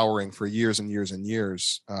devouring for years and years and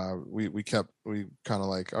years, we kind of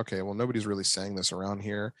like, okay, well, nobody's really saying this around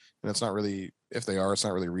here, and it's not really, if they are, it's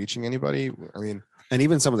not really reaching anybody. I mean. And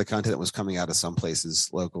even some of the content that was coming out of some places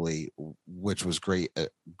locally, which was great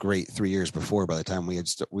 3 years before, by the time we get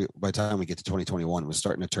to 2021, it was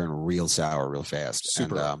starting to turn real sour real fast.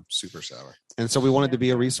 Super sour. And so we wanted to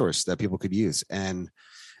be a resource that people could use. And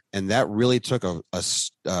that really took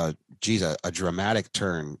a dramatic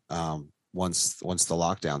turn once the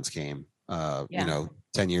lockdowns came,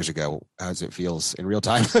 10 years ago, as it feels in real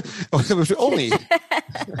time. It was only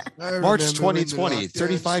March 2020,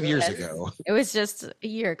 35 years ago. It was just a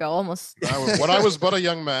year ago, almost. When I was but a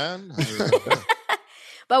young man.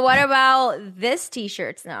 But what about this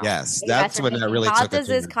t-shirts now? Yes, that's when that really How does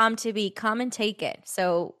this come to be? Come and take it.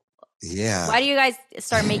 So yeah. Why do you guys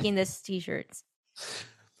start making this t-shirts?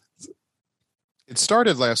 It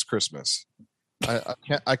started last Christmas.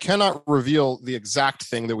 I cannot reveal the exact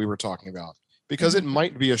thing that we were talking about, because it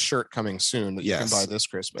might be a shirt coming soon that you can buy this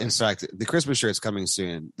Christmas. In fact, the Christmas shirt's coming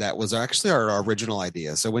soon. That was actually our original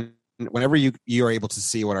idea. So whenever you are able to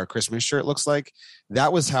see what our Christmas shirt looks like,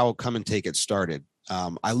 that was how Come and Take It started.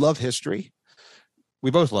 I love history. We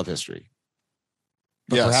both love history.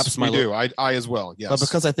 But yes, perhaps we do. I as well. Yes. But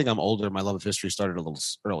because I think I'm older, my love of history started a little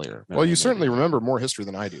earlier. Well, you certainly remember more history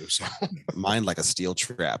than I do. So mine like a steel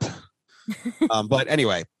trap. But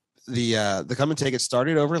anyway, the Come and Take It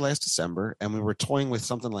started over last December, and we were toying with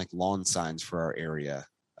something like lawn signs for our area.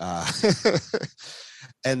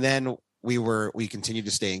 And then we continued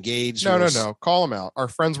to stay engaged. No. Call them out. Our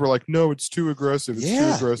friends were like, no, it's too aggressive. It's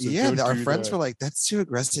too aggressive. Yeah. Our friends were like, that's too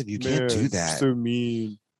aggressive. You can't do that. So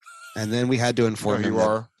mean. And then we had to inform him. You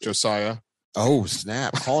are Josiah. Oh,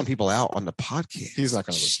 snap. Calling people out on the podcast. He's not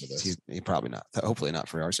going to listen to this. He probably not. Hopefully not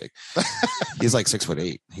for our sake. He's like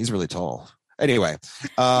 6'8". He's really tall. Anyway.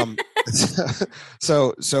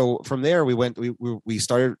 So from there we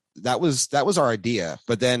started, that was our idea.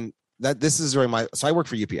 But then this is during so I work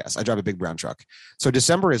for UPS. I drive a big brown truck. So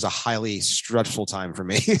December is a highly stressful time for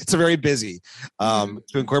me. It's very busy. To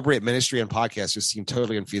incorporate ministry and podcasts just seemed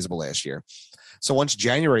totally infeasible last year. So once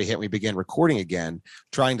January hit, we began recording again,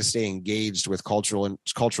 trying to stay engaged with cultural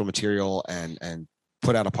material and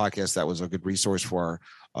put out a podcast that was a good resource for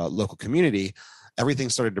our local community. Everything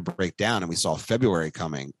started to break down, and we saw February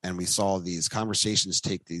coming, and we saw these conversations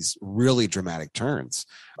take these really dramatic turns,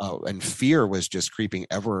 and fear was just creeping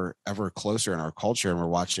ever closer in our culture. And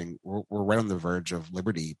we're right on the verge of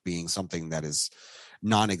liberty being something that is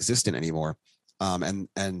non-existent anymore. And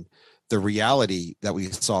the reality that we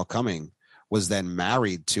saw coming was then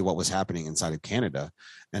married to what was happening inside of Canada.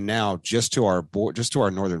 And now just to our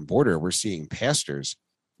northern border, we're seeing pastors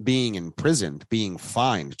being imprisoned, being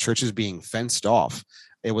fined, churches being fenced off.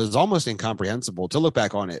 It was almost incomprehensible to look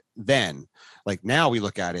back on it then. Like now we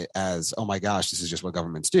look at it as, oh my gosh, this is just what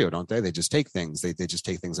governments do, don't they? They just take things. They just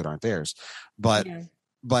take things that aren't theirs. But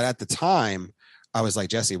at the time, I was like,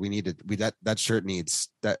 Jesse, that shirt needs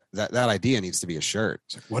that idea needs to be a shirt.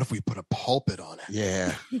 It's like, what if we put a pulpit on it?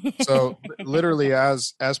 Yeah. So literally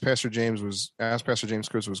as Pastor James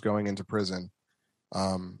Chris was going into prison,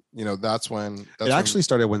 That's when it actually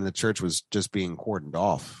started when the church was just being cordoned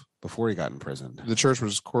off before he got imprisoned. The church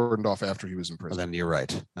was cordoned off after he was in prison. Well, then you're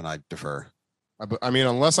right, and I defer. I mean,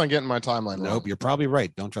 unless I'm getting my timeline wrong. Nope, you're probably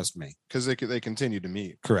right. Don't trust me. Because they continued to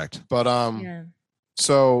meet. Correct. But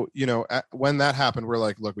so when that happened, we're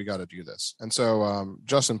like, look, we got to do this. And so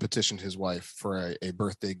Justin petitioned his wife for a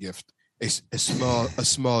birthday gift, a small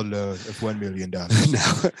loan of $1 million.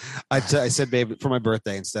 No, I said, babe, for my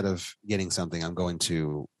birthday, instead of getting something, I'm going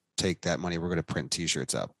to take that money. We're going to print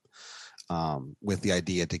T-shirts up with the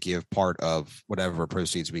idea to give part of whatever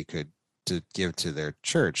proceeds we could to give to their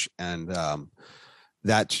church. And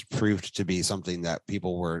that proved to be something that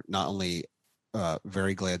people were not only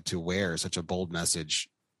very glad to wear, such a bold message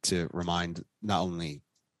to remind not only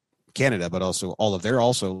Canada, but also all of their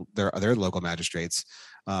local magistrates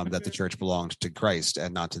that the church belonged to Christ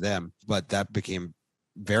and not to them. But that became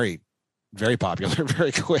very, very popular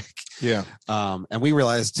very quick. Yeah. And we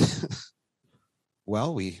realized,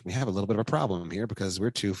 well, we have a little bit of a problem here because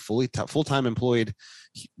we're two full-time employed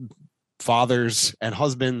fathers and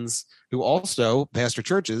husbands who also pastor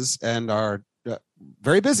churches and are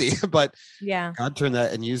very busy. But yeah, God turned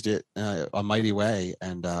that and used it a mighty way.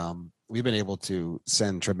 And we've been able to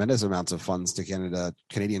send tremendous amounts of funds to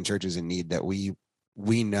Canadian churches in need that we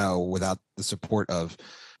know without the support of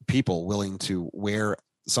people willing to wear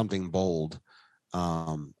something bold,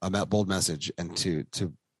 a bold message, and to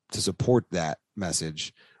support that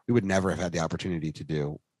message, we would never have had the opportunity to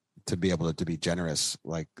be able to be generous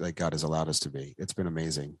like God has allowed us to be. It's been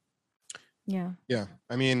amazing. Yeah. Yeah.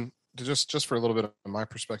 I mean, just for a little bit of my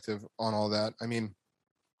perspective on all that, I mean,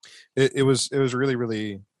 it was really,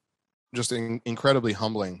 really just incredibly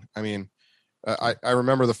humbling. I mean, I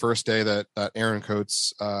remember the first day that Aaron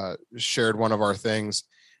Coates shared one of our things,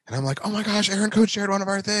 and I'm like, oh my gosh, Aaron Coates shared one of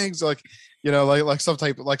our things, like some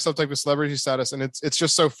type of celebrity status, and it's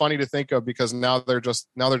just so funny to think of because now they're just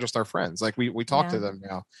our friends. Like we talk to them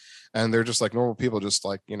now, and they're just like normal people, just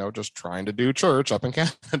like just trying to do church up in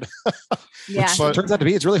Canada. Yeah, it turns out to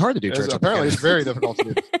be it's really hard to do church. Apparently, it's very difficult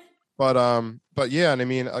to do. But yeah, and I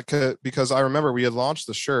mean, because I remember we had launched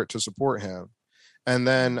the shirt to support him. And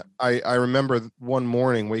then I remember one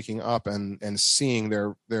morning waking up and seeing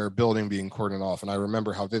their building being cordoned off. And I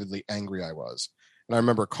remember how vividly angry I was. And I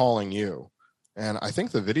remember calling you. And I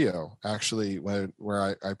think the video actually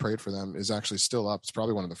where I prayed for them is actually still up. It's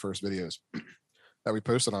probably one of the first videos that we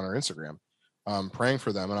posted on our Instagram, praying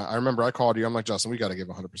for them. And I remember I called you. I'm like, Justin, we got to give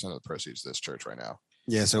 100% of the proceeds to this church right now.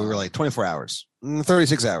 Yeah. So we were like 24 hours,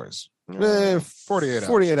 36 hours.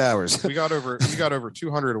 48 hours. we got over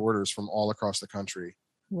 200 orders from all across the country.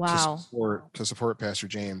 Wow. To support Pastor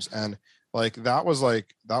James. And that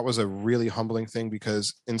was a really humbling thing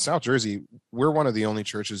because in South Jersey, we're one of the only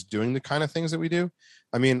churches doing the kind of things that we do.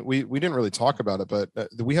 I mean, we didn't really talk about it, but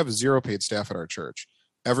we have 0 paid staff at our church.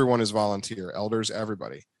 Everyone is volunteer, elders,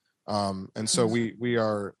 everybody. And so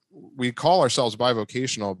we call ourselves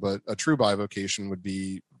bivocational, but a true bivocation would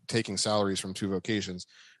be taking salaries from 2 vocations.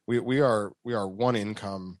 We are one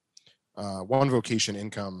vocation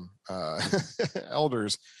income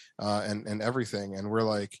elders and everything, and we're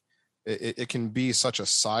like it can be such a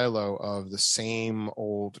silo of the same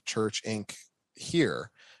old church ink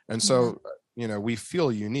here, and so we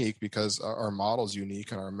feel unique because our model's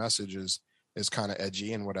unique and our message is kind of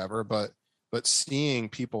edgy and whatever, but seeing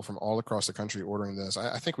people from all across the country ordering this,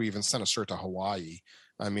 I think we even sent a shirt to Hawaii.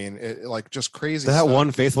 I mean, just crazy. That stuff.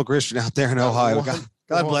 One faithful Christian out there in Ohio.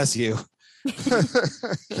 God bless you.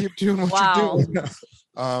 Keep doing what you're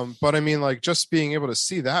doing. But I mean, just being able to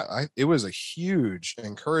see that, it was a huge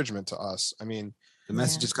encouragement to us. I mean, the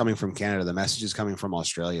message is coming from Canada. The message is coming from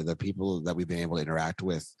Australia. The people that we've been able to interact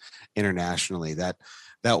with internationally. That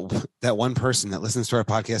one person that listens to our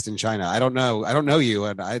podcast in China. I don't know you,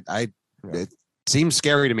 and it seems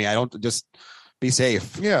scary to me. I don't just. Be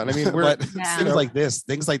safe. Yeah, and I mean,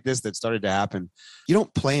 things like this that started to happen. You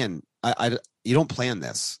don't plan. You don't plan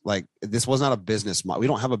this. Like this was not a business model. We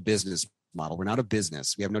don't have a business model. We're not a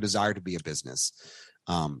business. We have no desire to be a business.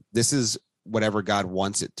 This is whatever God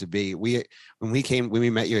wants it to be. When we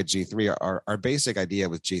met you at G3, our basic idea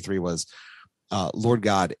with G3 was, Lord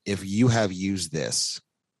God, if you have used this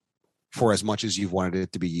for as much as you've wanted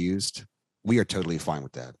it to be used, we are totally fine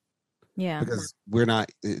with that. Yeah, because we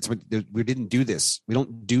didn't do this. We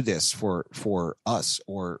don't do this for us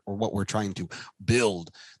or what we're trying to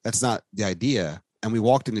build. That's not the idea. And we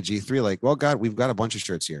walked into G3 like, well, God, we've got a bunch of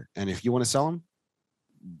shirts here, and if you want to sell them,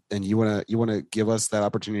 and you want to give us that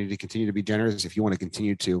opportunity to continue to be generous, if you want to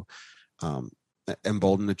continue to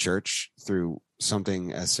embolden the church through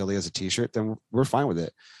something as silly as a T-shirt, then we're fine with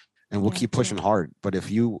it. and we'll Yeah, keep pushing hard. But if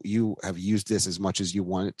you have used this as much as you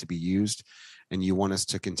want it to be used, and you want us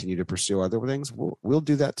to continue to pursue other things, we'll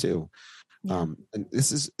do that too. Yeah. And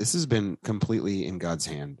this has been completely in God's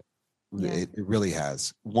hand. Yeah. It really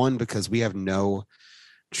has. One, because we have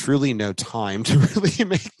truly no time to really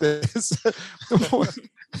make this.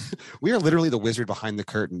 We are literally the wizard behind the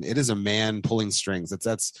curtain. It is a man pulling strings.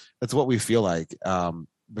 That's what we feel like.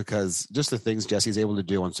 Because just the things Jesse's able to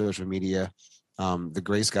do on social media, the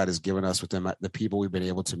grace God has given us with them, the people we've been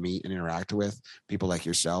able to meet and interact with, people like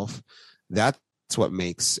yourself, that's what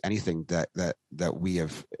makes anything that we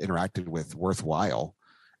have interacted with worthwhile.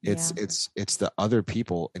 It's the other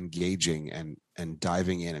people engaging and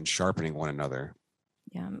diving in and sharpening one another.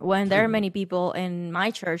 Yeah. When there are many people in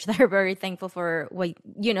my church that are very thankful for what,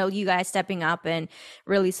 you guys stepping up and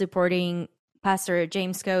really supporting Pastor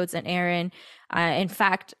James Coates and Aaron. In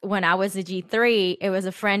fact, when I was a G3, it was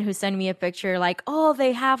a friend who sent me a picture like, oh,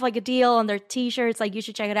 they have like a deal on their t-shirts. Like, you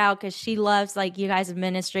should check it out because she loves like you guys'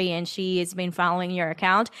 ministry and she has been following your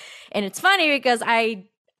account. And it's funny because I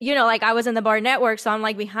was in the bar network, so I'm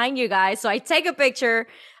like behind you guys. So I take a picture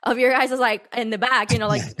of your guys like in the back,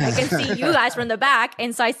 like I can see you guys from the back.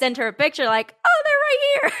 And so I sent her a picture like, oh, they're right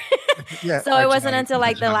here. So it wasn't until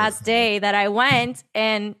like the last day that I went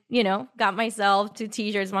and, got myself 2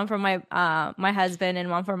 t-shirts, one for my husband and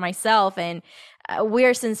one for myself. And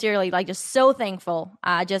we're sincerely like just so thankful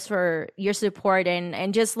just for your support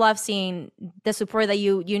and just love seeing the support that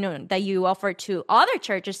you offer to other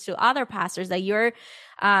churches, to other pastors, that you're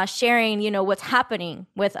sharing, what's happening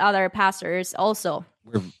with other pastors also.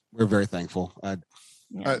 We're very thankful.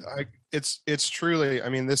 It's truly, I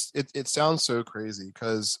mean, it sounds so crazy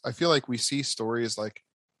because I feel like we see stories like,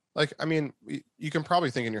 I mean, you can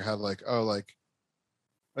probably think in your head like, oh, like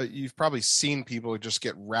you've probably seen people just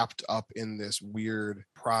get wrapped up in this weird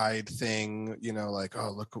pride thing, like,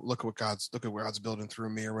 oh, look what God's building through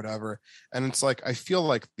me or whatever. And it's like, I feel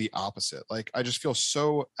like the opposite. Like, I just feel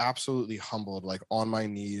so absolutely humbled, like on my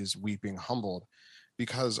knees, weeping, humbled,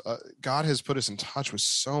 because God has put us in touch with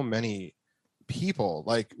so many people.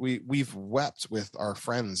 Like we've wept with our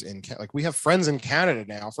friends like we have friends in Canada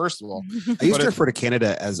now, first of all. I used to refer to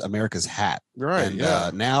Canada as America's hat, right?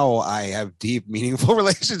 And now I have deep, meaningful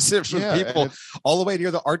relationships with people all the way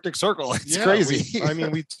near the Arctic Circle. It's crazy.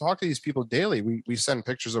 We talk to these people daily. We send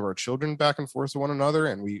pictures of our children back and forth to one another,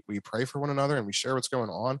 and we pray for one another, and we share what's going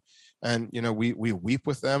on. And we weep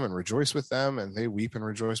with them and rejoice with them, and they weep and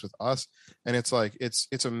rejoice with us. And it's like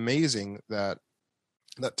it's amazing that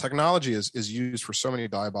technology is used for so many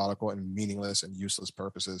diabolical and meaningless and useless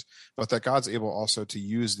purposes, but that God's able also to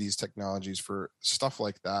use these technologies for stuff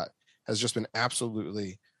like that has just been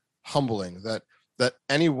absolutely humbling. That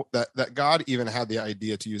God even had the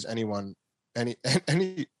idea to use any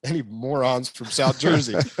morons from South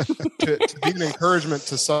Jersey to be an encouragement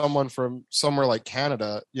to someone from somewhere like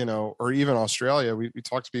Canada, or even Australia. We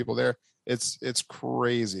talk to people there. It's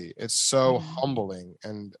crazy. It's so humbling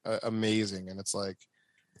and amazing, and it's like.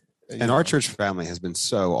 And our church family has been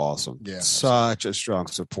so awesome. Yeah, such a strong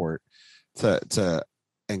support to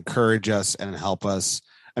encourage us and help us.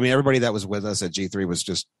 I mean, everybody that was with us at G3 was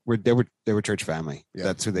just they were church family. Yeah.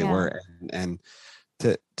 That's who they were, and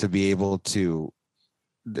to be able to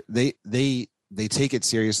they take it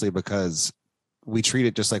seriously because we treat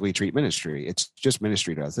it just like we treat ministry. It's just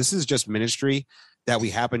ministry to us. This is just ministry that we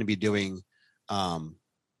happen to be doing.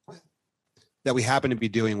 That we happen to be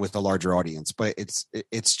doing with a larger audience, but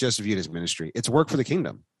it's just viewed as ministry. It's work for the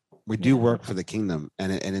kingdom. We do work for the kingdom,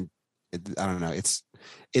 and it I don't know. It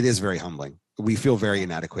is very humbling. We feel very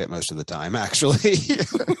inadequate most of the time, actually.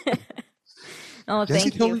 Oh,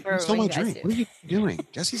 Jesse, thank you for stole my drink. What are you doing?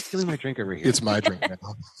 Jesse's stealing my drink over here. It's my drink now.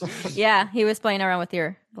 Yeah, he was playing around with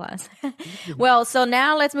your glass. Well, so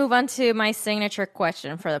now let's move on to my signature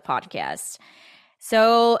question for the podcast.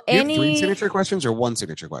 So you have 3 signature questions or 1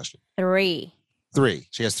 signature question? 3. 3.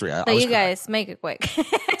 She has 3. So you guys make it quick.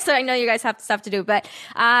 So I know you guys have stuff to do, but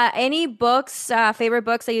any books, favorite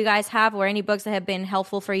books that you guys have, or any books that have been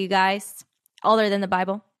helpful for you guys, other than the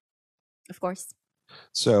Bible, of course.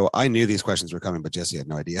 So I knew these questions were coming, but Jesse had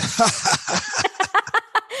no idea.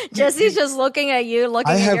 Jesse's just looking at you,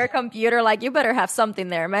 at your computer, like you better have something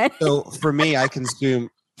there, man. So for me, I'm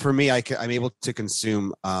able to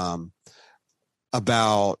consume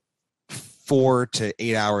about 4 to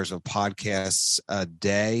 8 hours of podcasts a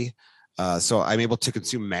day. So I'm able to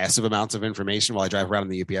consume massive amounts of information while I drive around in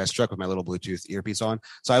the UPS truck with my little Bluetooth earpiece on.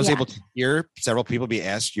 So I was able to hear several people be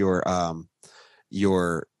asked your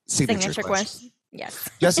signature question. Yes.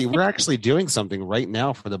 Jesse, we're actually doing something right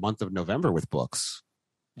now for the month of November with books.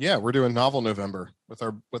 Yeah, we're doing Novel November with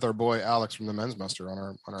our boy Alex from the Men's Muster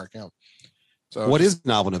on our account. So what is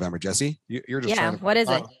Novel November, Jesse? You're just trying to what is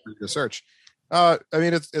it? The search. I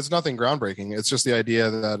mean, it's nothing groundbreaking. It's just the idea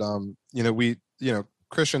that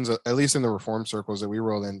Christians, at least in the Reformed circles that we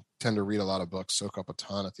roll in, tend to read a lot of books, soak up a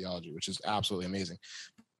ton of theology, which is absolutely amazing.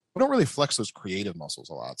 We don't really flex those creative muscles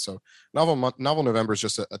a lot. So Novel November is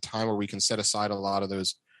just a time where we can set aside a lot of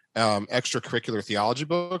those extracurricular theology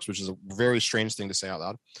books, which is a very strange thing to say out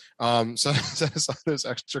loud. So set aside those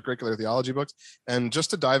extracurricular theology books and just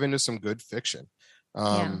to dive into some good fiction.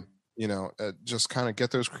 Just kind of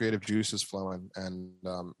get those creative juices flowing and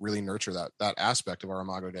really nurture that aspect of our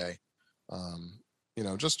Imago Dei.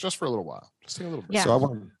 Just for a little while, just take a little bit. Yeah.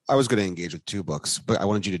 So I was going to engage with 2 books, but I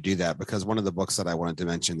wanted you to do that because one of the books that I wanted to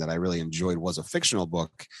mention that I really enjoyed was a fictional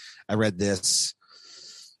book. I read this.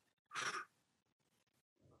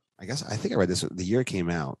 I think I read this the year it came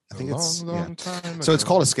out. I think it's long time so it's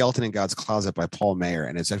called A Skeleton in God's Closet by Paul Maier,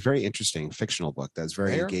 and it's a very interesting fictional book that's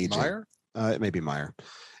very engaging. Maier? It may be Maier.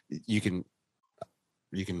 You can.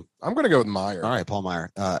 I'm going to go with Maier. All right, Paul Maier,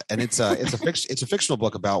 and it's a fictional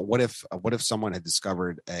book about what if someone had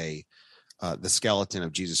discovered the skeleton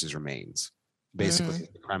of Jesus's remains, basically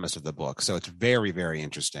the premise of the book. So it's very, very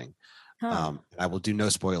interesting. I will do no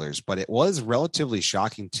spoilers, but it was relatively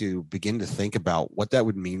shocking to begin to think about what that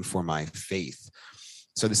would mean for my faith.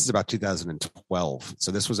 So this is about 2012.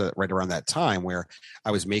 So this was right around that time where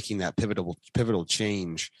I was making that pivotal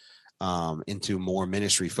change into more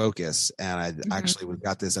ministry focus. And I actually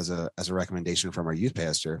got this as a recommendation from our youth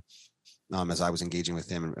pastor as I was engaging with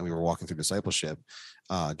him and we were walking through discipleship,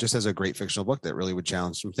 just as a great fictional book that really would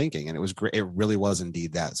challenge some thinking. And it was great. It really was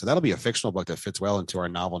indeed that. So that'll be a fictional book that fits well into our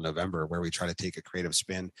Novel November, where we try to take a creative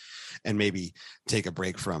spin and maybe take a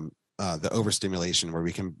break from the overstimulation, where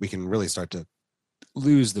we can really start to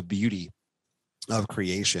lose the beauty of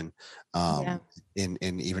creation in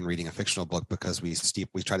even reading a fictional book, because we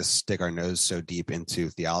try to stick our nose so deep into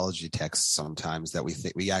theology texts sometimes that we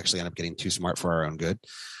think we actually end up getting too smart for our own good,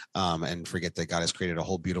 and forget that God has created a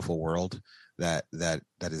whole beautiful world that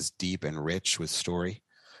is deep and rich with story.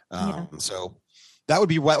 So that would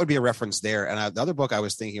be a reference there. And the other book I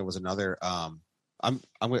was thinking was another.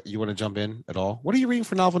 You want to jump in at all? What are you reading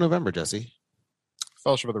for Novel November, Jesse?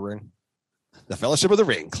 Fellowship of the Ring. The Fellowship of the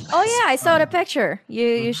Ring. Oh yeah, I saw the picture.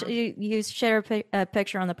 You shared a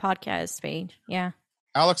picture on the podcast page. Yeah.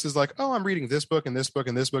 Alex is like, oh, I'm reading this book and this book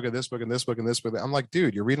and this book and this book and this book and this book. I'm like,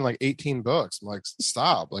 dude, you're reading like 18 books. I'm like,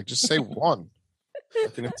 stop. Like, just say one.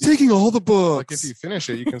 Taking all the books. Like, if you finish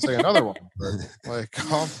it, you can say another one. Like,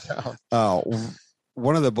 calm down.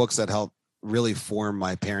 One of the books that helped really form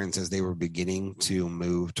my parents as they were beginning to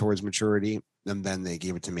move towards maturity, and then they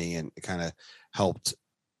gave it to me, and it kind of helped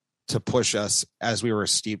to push us as we were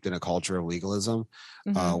steeped in a culture of legalism,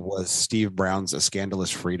 was Steve Brown's A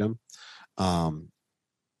Scandalous Freedom.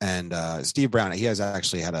 And Steve Brown, he has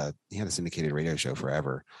actually had a syndicated radio show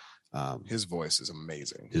forever. His voice is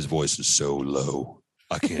amazing. His voice is so low.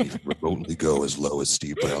 I can't even remotely go as low as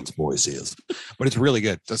Steve Brown's voice is, but it's really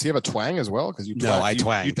good. Does he have a twang as well? Because I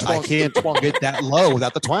twanged. I can't get that low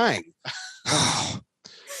without the twang.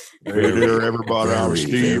 Hey there, everybody. I'm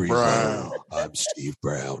Steve Brown. I'm Steve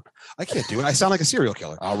Brown. I can't do it. I sound like a serial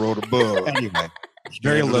killer. I wrote a book. Anyway,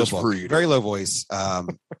 very low voice.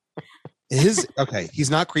 He's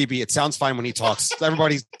not creepy. It sounds fine when he talks.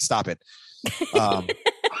 Everybody stop it.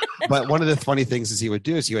 But one of the funny things he would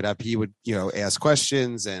ask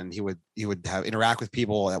questions, and he would interact with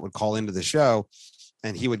people that would call into the show,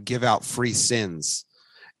 and he would give out free sins.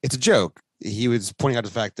 It's a joke. He was pointing out the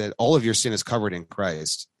fact that all of your sin is covered in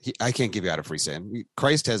Christ. I can't give you out a free sin.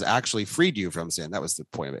 Christ has actually freed you from sin. That was the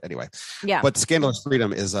point of it. Anyway. Yeah. But Scandalous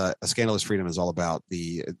Freedom is all about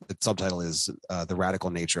the subtitle is the radical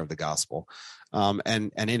nature of the gospel.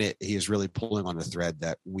 And in it, he is really pulling on the thread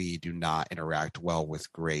that we do not interact well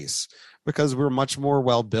with grace, because we're much more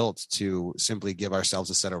well built to simply give ourselves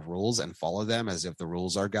a set of rules and follow them as if the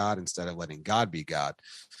rules are God, instead of letting God be God.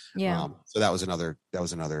 Yeah. So that was another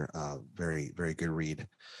very, very good read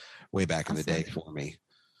way back in the day for me.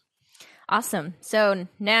 Awesome. So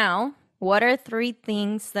now, what are 3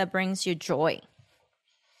 things that brings you joy?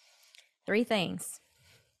 3 things.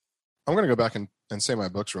 I'm going to go back and say my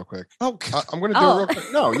books real quick. Oh, I'm going to do it real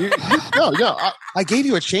quick. No, I gave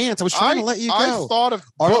you a chance. I was trying to let you go. I thought of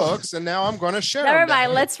books, and now I'm going to share. Never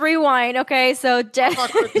mind. Let's rewind. Okay, so I'm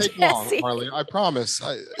not going to take long, Arlie. I promise.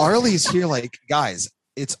 Arlie's here, like, guys.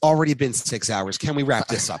 It's already been 6 hours. Can we wrap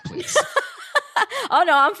this up, please? Oh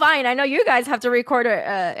no, I'm fine. I know you guys have to record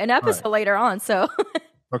an episode later on, so.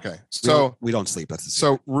 Okay, so we don't sleep. That's the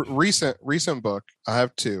so recent book. I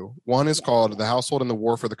have two. One is called "The Household and the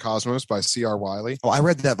War for the Cosmos" by C.R. Wiley. Oh, I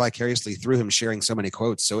read that vicariously through him, sharing so many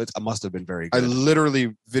quotes. So it must have been very I good.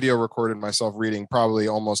 literally video recorded myself reading probably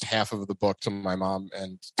almost half of the book to my mom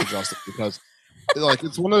and to Justin because like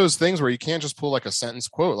it's one of those things where you can't just pull like a sentence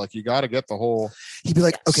quote. Like you got to get the whole He'd be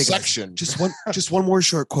like, "Okay, section. guys, just one more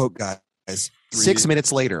short quote, guys." 6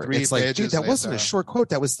 minutes later, it's like, dude, that wasn't a short quote.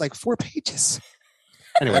 That was like 4 pages.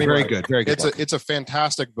 Anyway, very good. It's a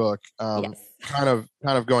fantastic book. Yes. Kind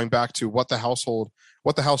of going back to what the household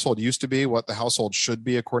used to be, what the household should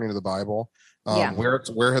be according to the Bible,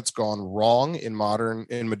 where it's gone wrong in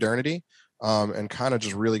modernity, and kind of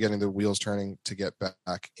just really getting the wheels turning to get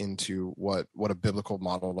back into what a biblical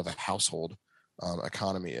model of a household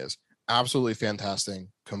economy is. Absolutely fantastic.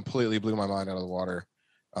 Completely blew my mind out of the water.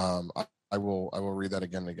 I will read that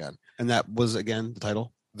again and again. And that was again the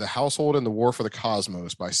title. The Household and the War for the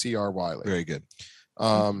Cosmos by C.R. Wiley. Very good.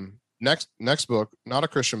 Next book, not a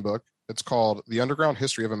Christian book. It's called The Underground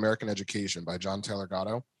History of American Education by John Taylor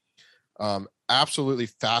Gatto. Absolutely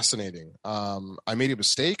fascinating. I made a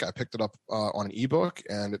mistake. I picked it up on an ebook,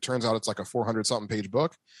 and it turns out it's like a 400-something page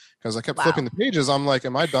book because I kept flipping the pages. I'm like,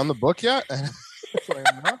 am I done the book yet? And it's like,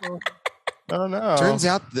 no. Oh no! Turns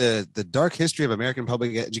out the dark history of American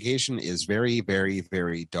public education is very, very,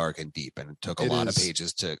 very dark and deep, and it took a lot of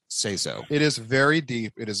pages to say so. It is very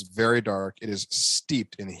deep. It is very dark. It is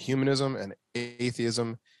steeped in humanism and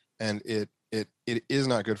atheism, and it is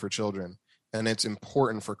not good for children. And it's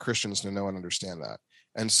important for Christians to know and understand that.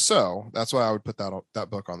 And so that's why I would put that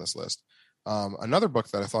book on this list. Another book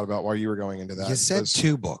that I thought about while you were going into that. You said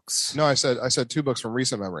 2 books. No, I said 2 books from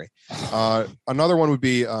recent memory. Another one would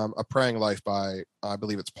be A Praying Life by, I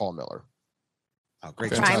believe it's Paul Miller. Oh,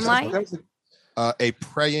 great. Prime Life? A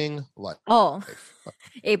Praying Life. Oh,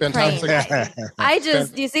 a praying life.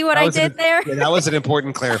 Do you see what I did there? Yeah, that was an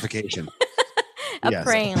important clarification. A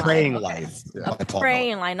praying life. Yeah. A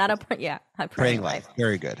praying life, not a praying life.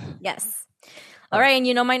 Very good. Yes. All right, and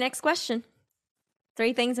you know my next question.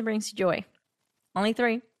 3 things that brings you joy. Only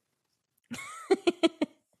 3.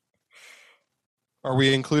 Are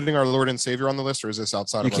we including our Lord and Savior on the list, or is this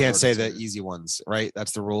outside? You can't say the easy ones, right?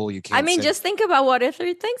 That's the rule. You can't. I mean, just think about what are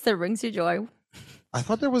 3 things that brings you joy. I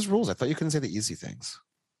thought there was rules. I thought you couldn't say the easy things.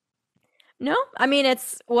 No, I mean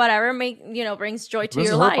it's whatever brings joy to this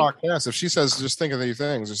your is life. Her podcast. If she says just think of these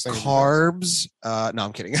things, just think carbs. No,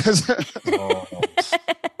 I'm kidding. Oh.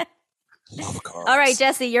 Love carbs. All right,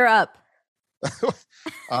 Jesse, you're up.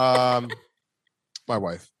 My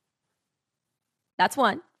wife. That's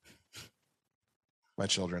 1. My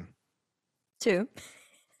children. 2.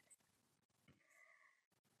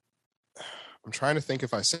 I'm trying to think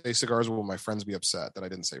if I say cigars, will my friends be upset that I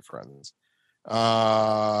didn't say friends?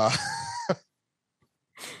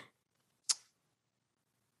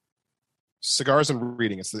 Cigars and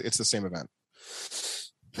reading. It's the same event.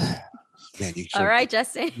 Man, all right,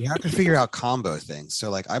 Jesse. You have to figure out combo things.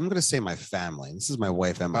 So, like, I'm going to say my family. This is my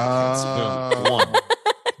wife and my kids. Boom. 1.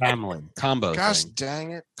 Family. Combo. Gosh, thing.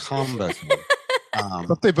 dang it. Combo. Thing.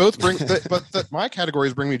 But they both bring. My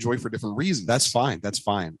categories bring me joy for different reasons. That's fine.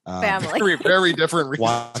 Family. Very, very different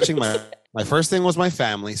reasons. Watching my first thing was my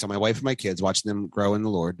family. So my wife and my kids, watching them grow in the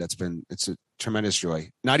Lord. It's a tremendous joy.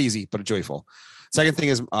 Not easy, but joyful. Second thing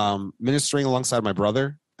is ministering alongside my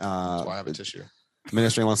brother. That's why I have a tissue.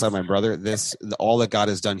 Ministering alongside my brother. All that God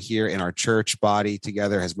has done here in our church body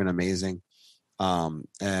together has been amazing. And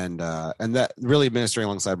that really ministering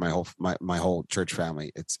alongside my whole church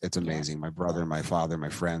family. It's amazing. My brother, my father, my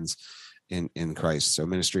friends in Christ. So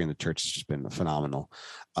ministry in the church has just been phenomenal.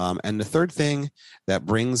 And the third thing that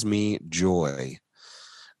brings me joy.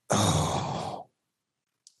 Oh,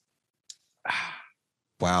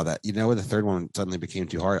 wow. The third one suddenly became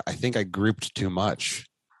too hard. I think I grouped too much.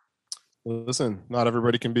 Listen, not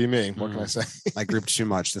everybody can be me. What can I say? I grouped too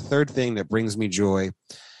much. The third thing that brings me joy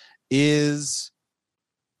is,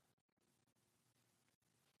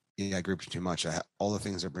 I grouped too much. All the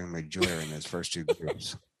things that bring me joy are in those first 2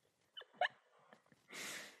 groups.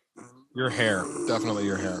 Your hair, definitely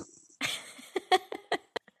your hair.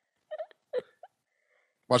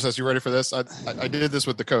 Watch this. You ready for this? I did this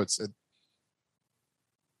with the coats.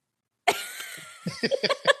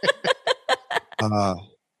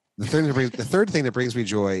 The third thing that brings me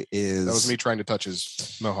joy is, that was me trying to touch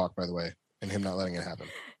his mohawk, by the way, and him not letting it happen.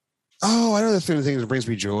 Oh, I know the third thing that brings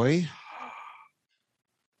me joy.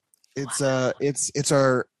 It's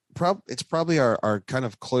probably our kind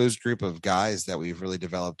of closed group of guys that we've really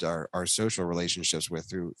developed our social relationships with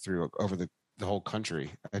through over the whole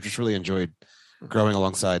country. I just really enjoyed growing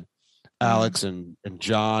alongside Alex and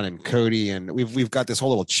John and Cody, and we've got this whole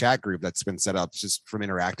little chat group that's been set up just from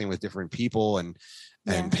interacting with different people and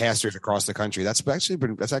pastors across the country. That's actually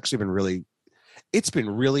been really, it's been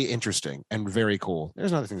really interesting and very cool.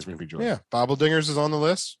 There's another thing that's been enjoying. Yeah, Bible Dingers is on the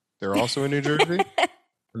list. They're also in New Jersey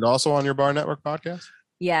and also on your Bar Network podcast.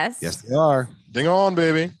 Yes, they are. Ding on,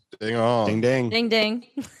 baby, ding on, ding ding, ding ding.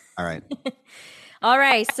 All right, all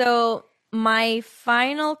right. So my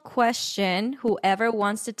final question, whoever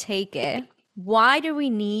wants to take it, why do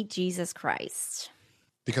we need Jesus Christ?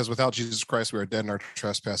 Because without Jesus Christ, we are dead in our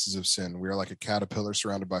trespasses of sin. We are like a caterpillar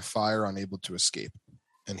surrounded by fire, unable to escape.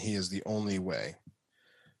 And he is the only way.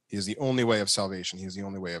 He is the only way of salvation. He is the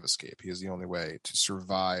only way of escape. He is the only way to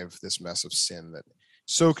survive this mess of sin that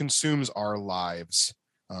so consumes our lives.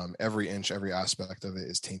 Every inch, every aspect of it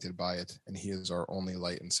is tainted by it. And he is our only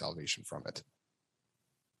light and salvation from it.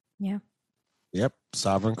 Yeah. Yep.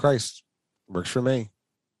 Sovereign Christ. Works for me.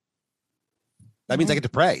 That means I get to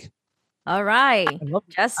pray. All right.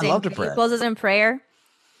 Justin, I love to pray. Can you close us in prayer?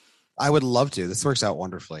 I would love to. This works out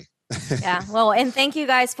wonderfully. Yeah. Well, and thank you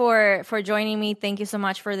guys for joining me. Thank you so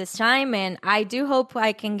much for this time. And I do hope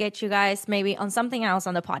I can get you guys maybe on something else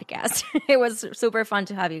on the podcast. It was super fun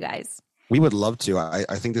to have you guys. We would love to. I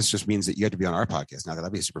think this just means that you have to be on our podcast now.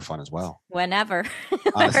 That'd be super fun as well. Whenever.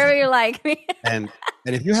 Whenever you like me. and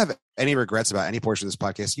if you have any regrets about any portion of this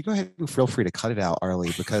podcast, you go ahead and feel free to cut it out,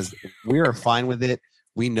 Arlie, because we are fine with it.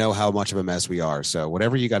 We know how much of a mess we are. So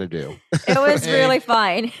whatever you got to do. It was really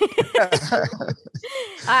fun.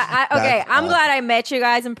 I'm glad I met you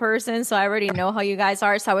guys in person. So I already know how you guys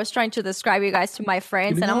are. So I was trying to describe you guys to my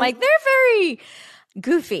friends. And I'm like, they're very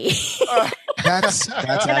goofy. That's and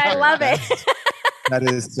I love it. That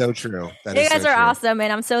is so true. You guys are awesome,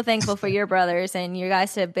 and I'm so thankful for your brothers, and you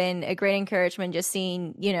guys have been a great encouragement. Just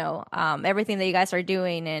seeing, everything that you guys are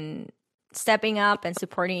doing and stepping up and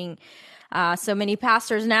supporting so many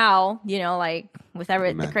pastors now. With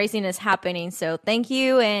the craziness happening. So thank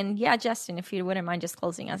you, and Justin, if you wouldn't mind just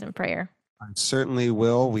closing us in prayer. I certainly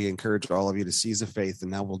will. We encourage all of you to seize the faith, and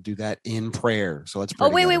now we'll do that in prayer. So let's pray.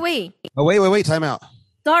 Wait. Time out.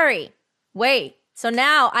 Sorry. Wait. So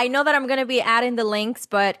now I know that I'm going to be adding the links,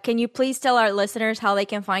 but can you please tell our listeners how they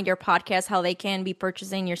can find your podcast, how they can be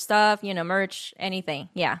purchasing your stuff, merch, anything?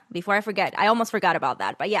 Yeah. Before I forget. I almost forgot about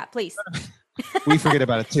that, but yeah, please. We forget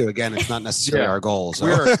about it too. Again, it's not necessarily our goal. So.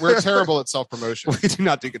 We're terrible at self-promotion. We do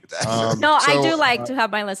not do good at that. I do like to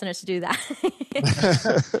have my listeners to do that.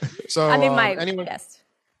 So I mean, anyone, guest.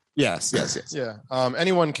 Yes. Yeah.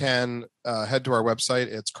 Anyone can head to our website.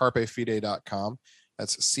 It's carpefide.com.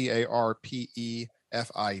 That's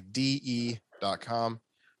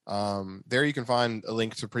CARPEFIDE.com. There you can find a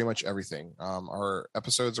link to pretty much everything. Our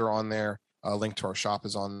episodes are on there. A link to our shop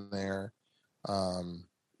is on there.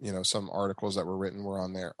 Some articles that were written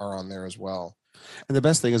are on there as well. And the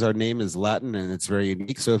best thing is our name is Latin and it's very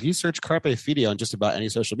unique. So if you search Carpe Fide on just about any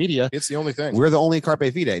social media, it's the only thing. We're the only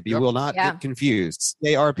Carpe Fide. You will not get confused.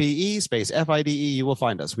 CARPE space FIDE. You will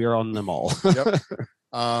find us. We are on them all. Yep.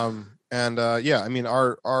 Our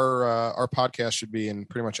podcast should be in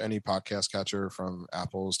pretty much any podcast catcher, from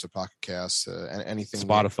Apple's to Pocket Casts and anything.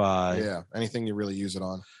 Spotify. Anything you really use it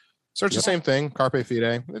on. Search the same thing, Carpe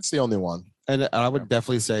Fide. It's the only one. And I would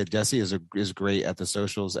definitely say Jesse is great at the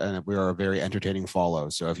socials, and we are a very entertaining follow.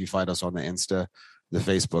 So if you find us on the Insta, the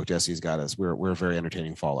Facebook, Jesse's got us. We're a very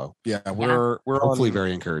entertaining follow. Yeah, we're hopefully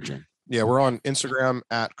very encouraging. Yeah, we're on Instagram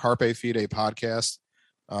at Carpe Fide Podcast.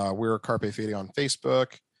 We're Carpe Fide on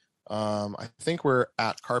Facebook. I think we're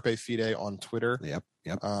at Carpe Fide on Twitter. Yep.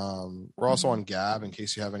 We're also on Gab in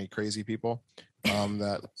case you have any crazy people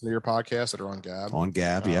that listen to your podcast that are on Gab. On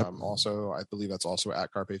Gab, yep. Also, I believe that's also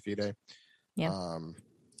at Carpe Fide. Yeah.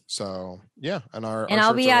 And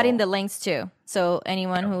I'll be adding the links too. So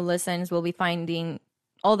anyone who listens will be finding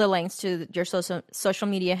all the links to your social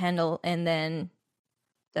media handle, and then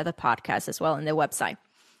the podcast as well, and the website.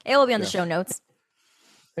 It will be on the show notes.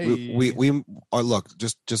 Hey. We are, look,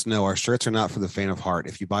 just know our shirts are not for the faint of heart.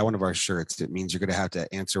 If you buy one of our shirts, it means you're going to have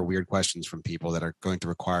to answer weird questions from people that are going to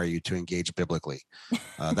require you to engage biblically.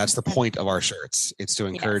 That's the point of our shirts. It's to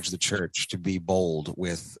encourage the church to be bold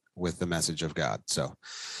with the message of God. So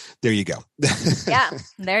there you go. Yeah,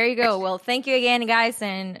 there you go. Well, thank you again, guys.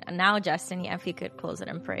 And now, Justin, if you could close it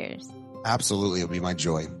in prayers. Absolutely. It'll be my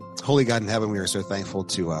joy. Holy God in heaven, we are so thankful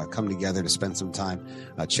to come together to spend some time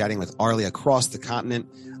chatting with Arlie across the continent.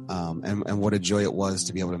 And what a joy it was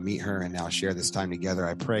to be able to meet her and now share this time together.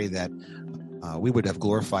 I pray that we would have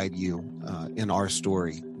glorified you in our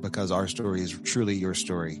story, because our story is truly your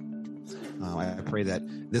story. I pray that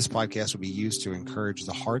this podcast would be used to encourage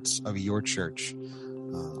the hearts of your church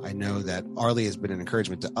I know that Arlie has been an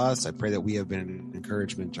encouragement to us. I pray that we have been an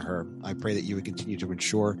encouragement to her. I pray that you would continue to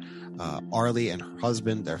mature Arlie and her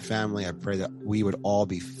husband, their family. I pray that we would all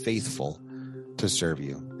be faithful to serve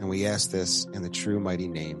you. And we ask this in the true mighty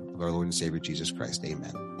name of our Lord and Savior Jesus Christ.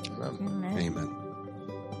 Amen. Amen. Amen. Amen.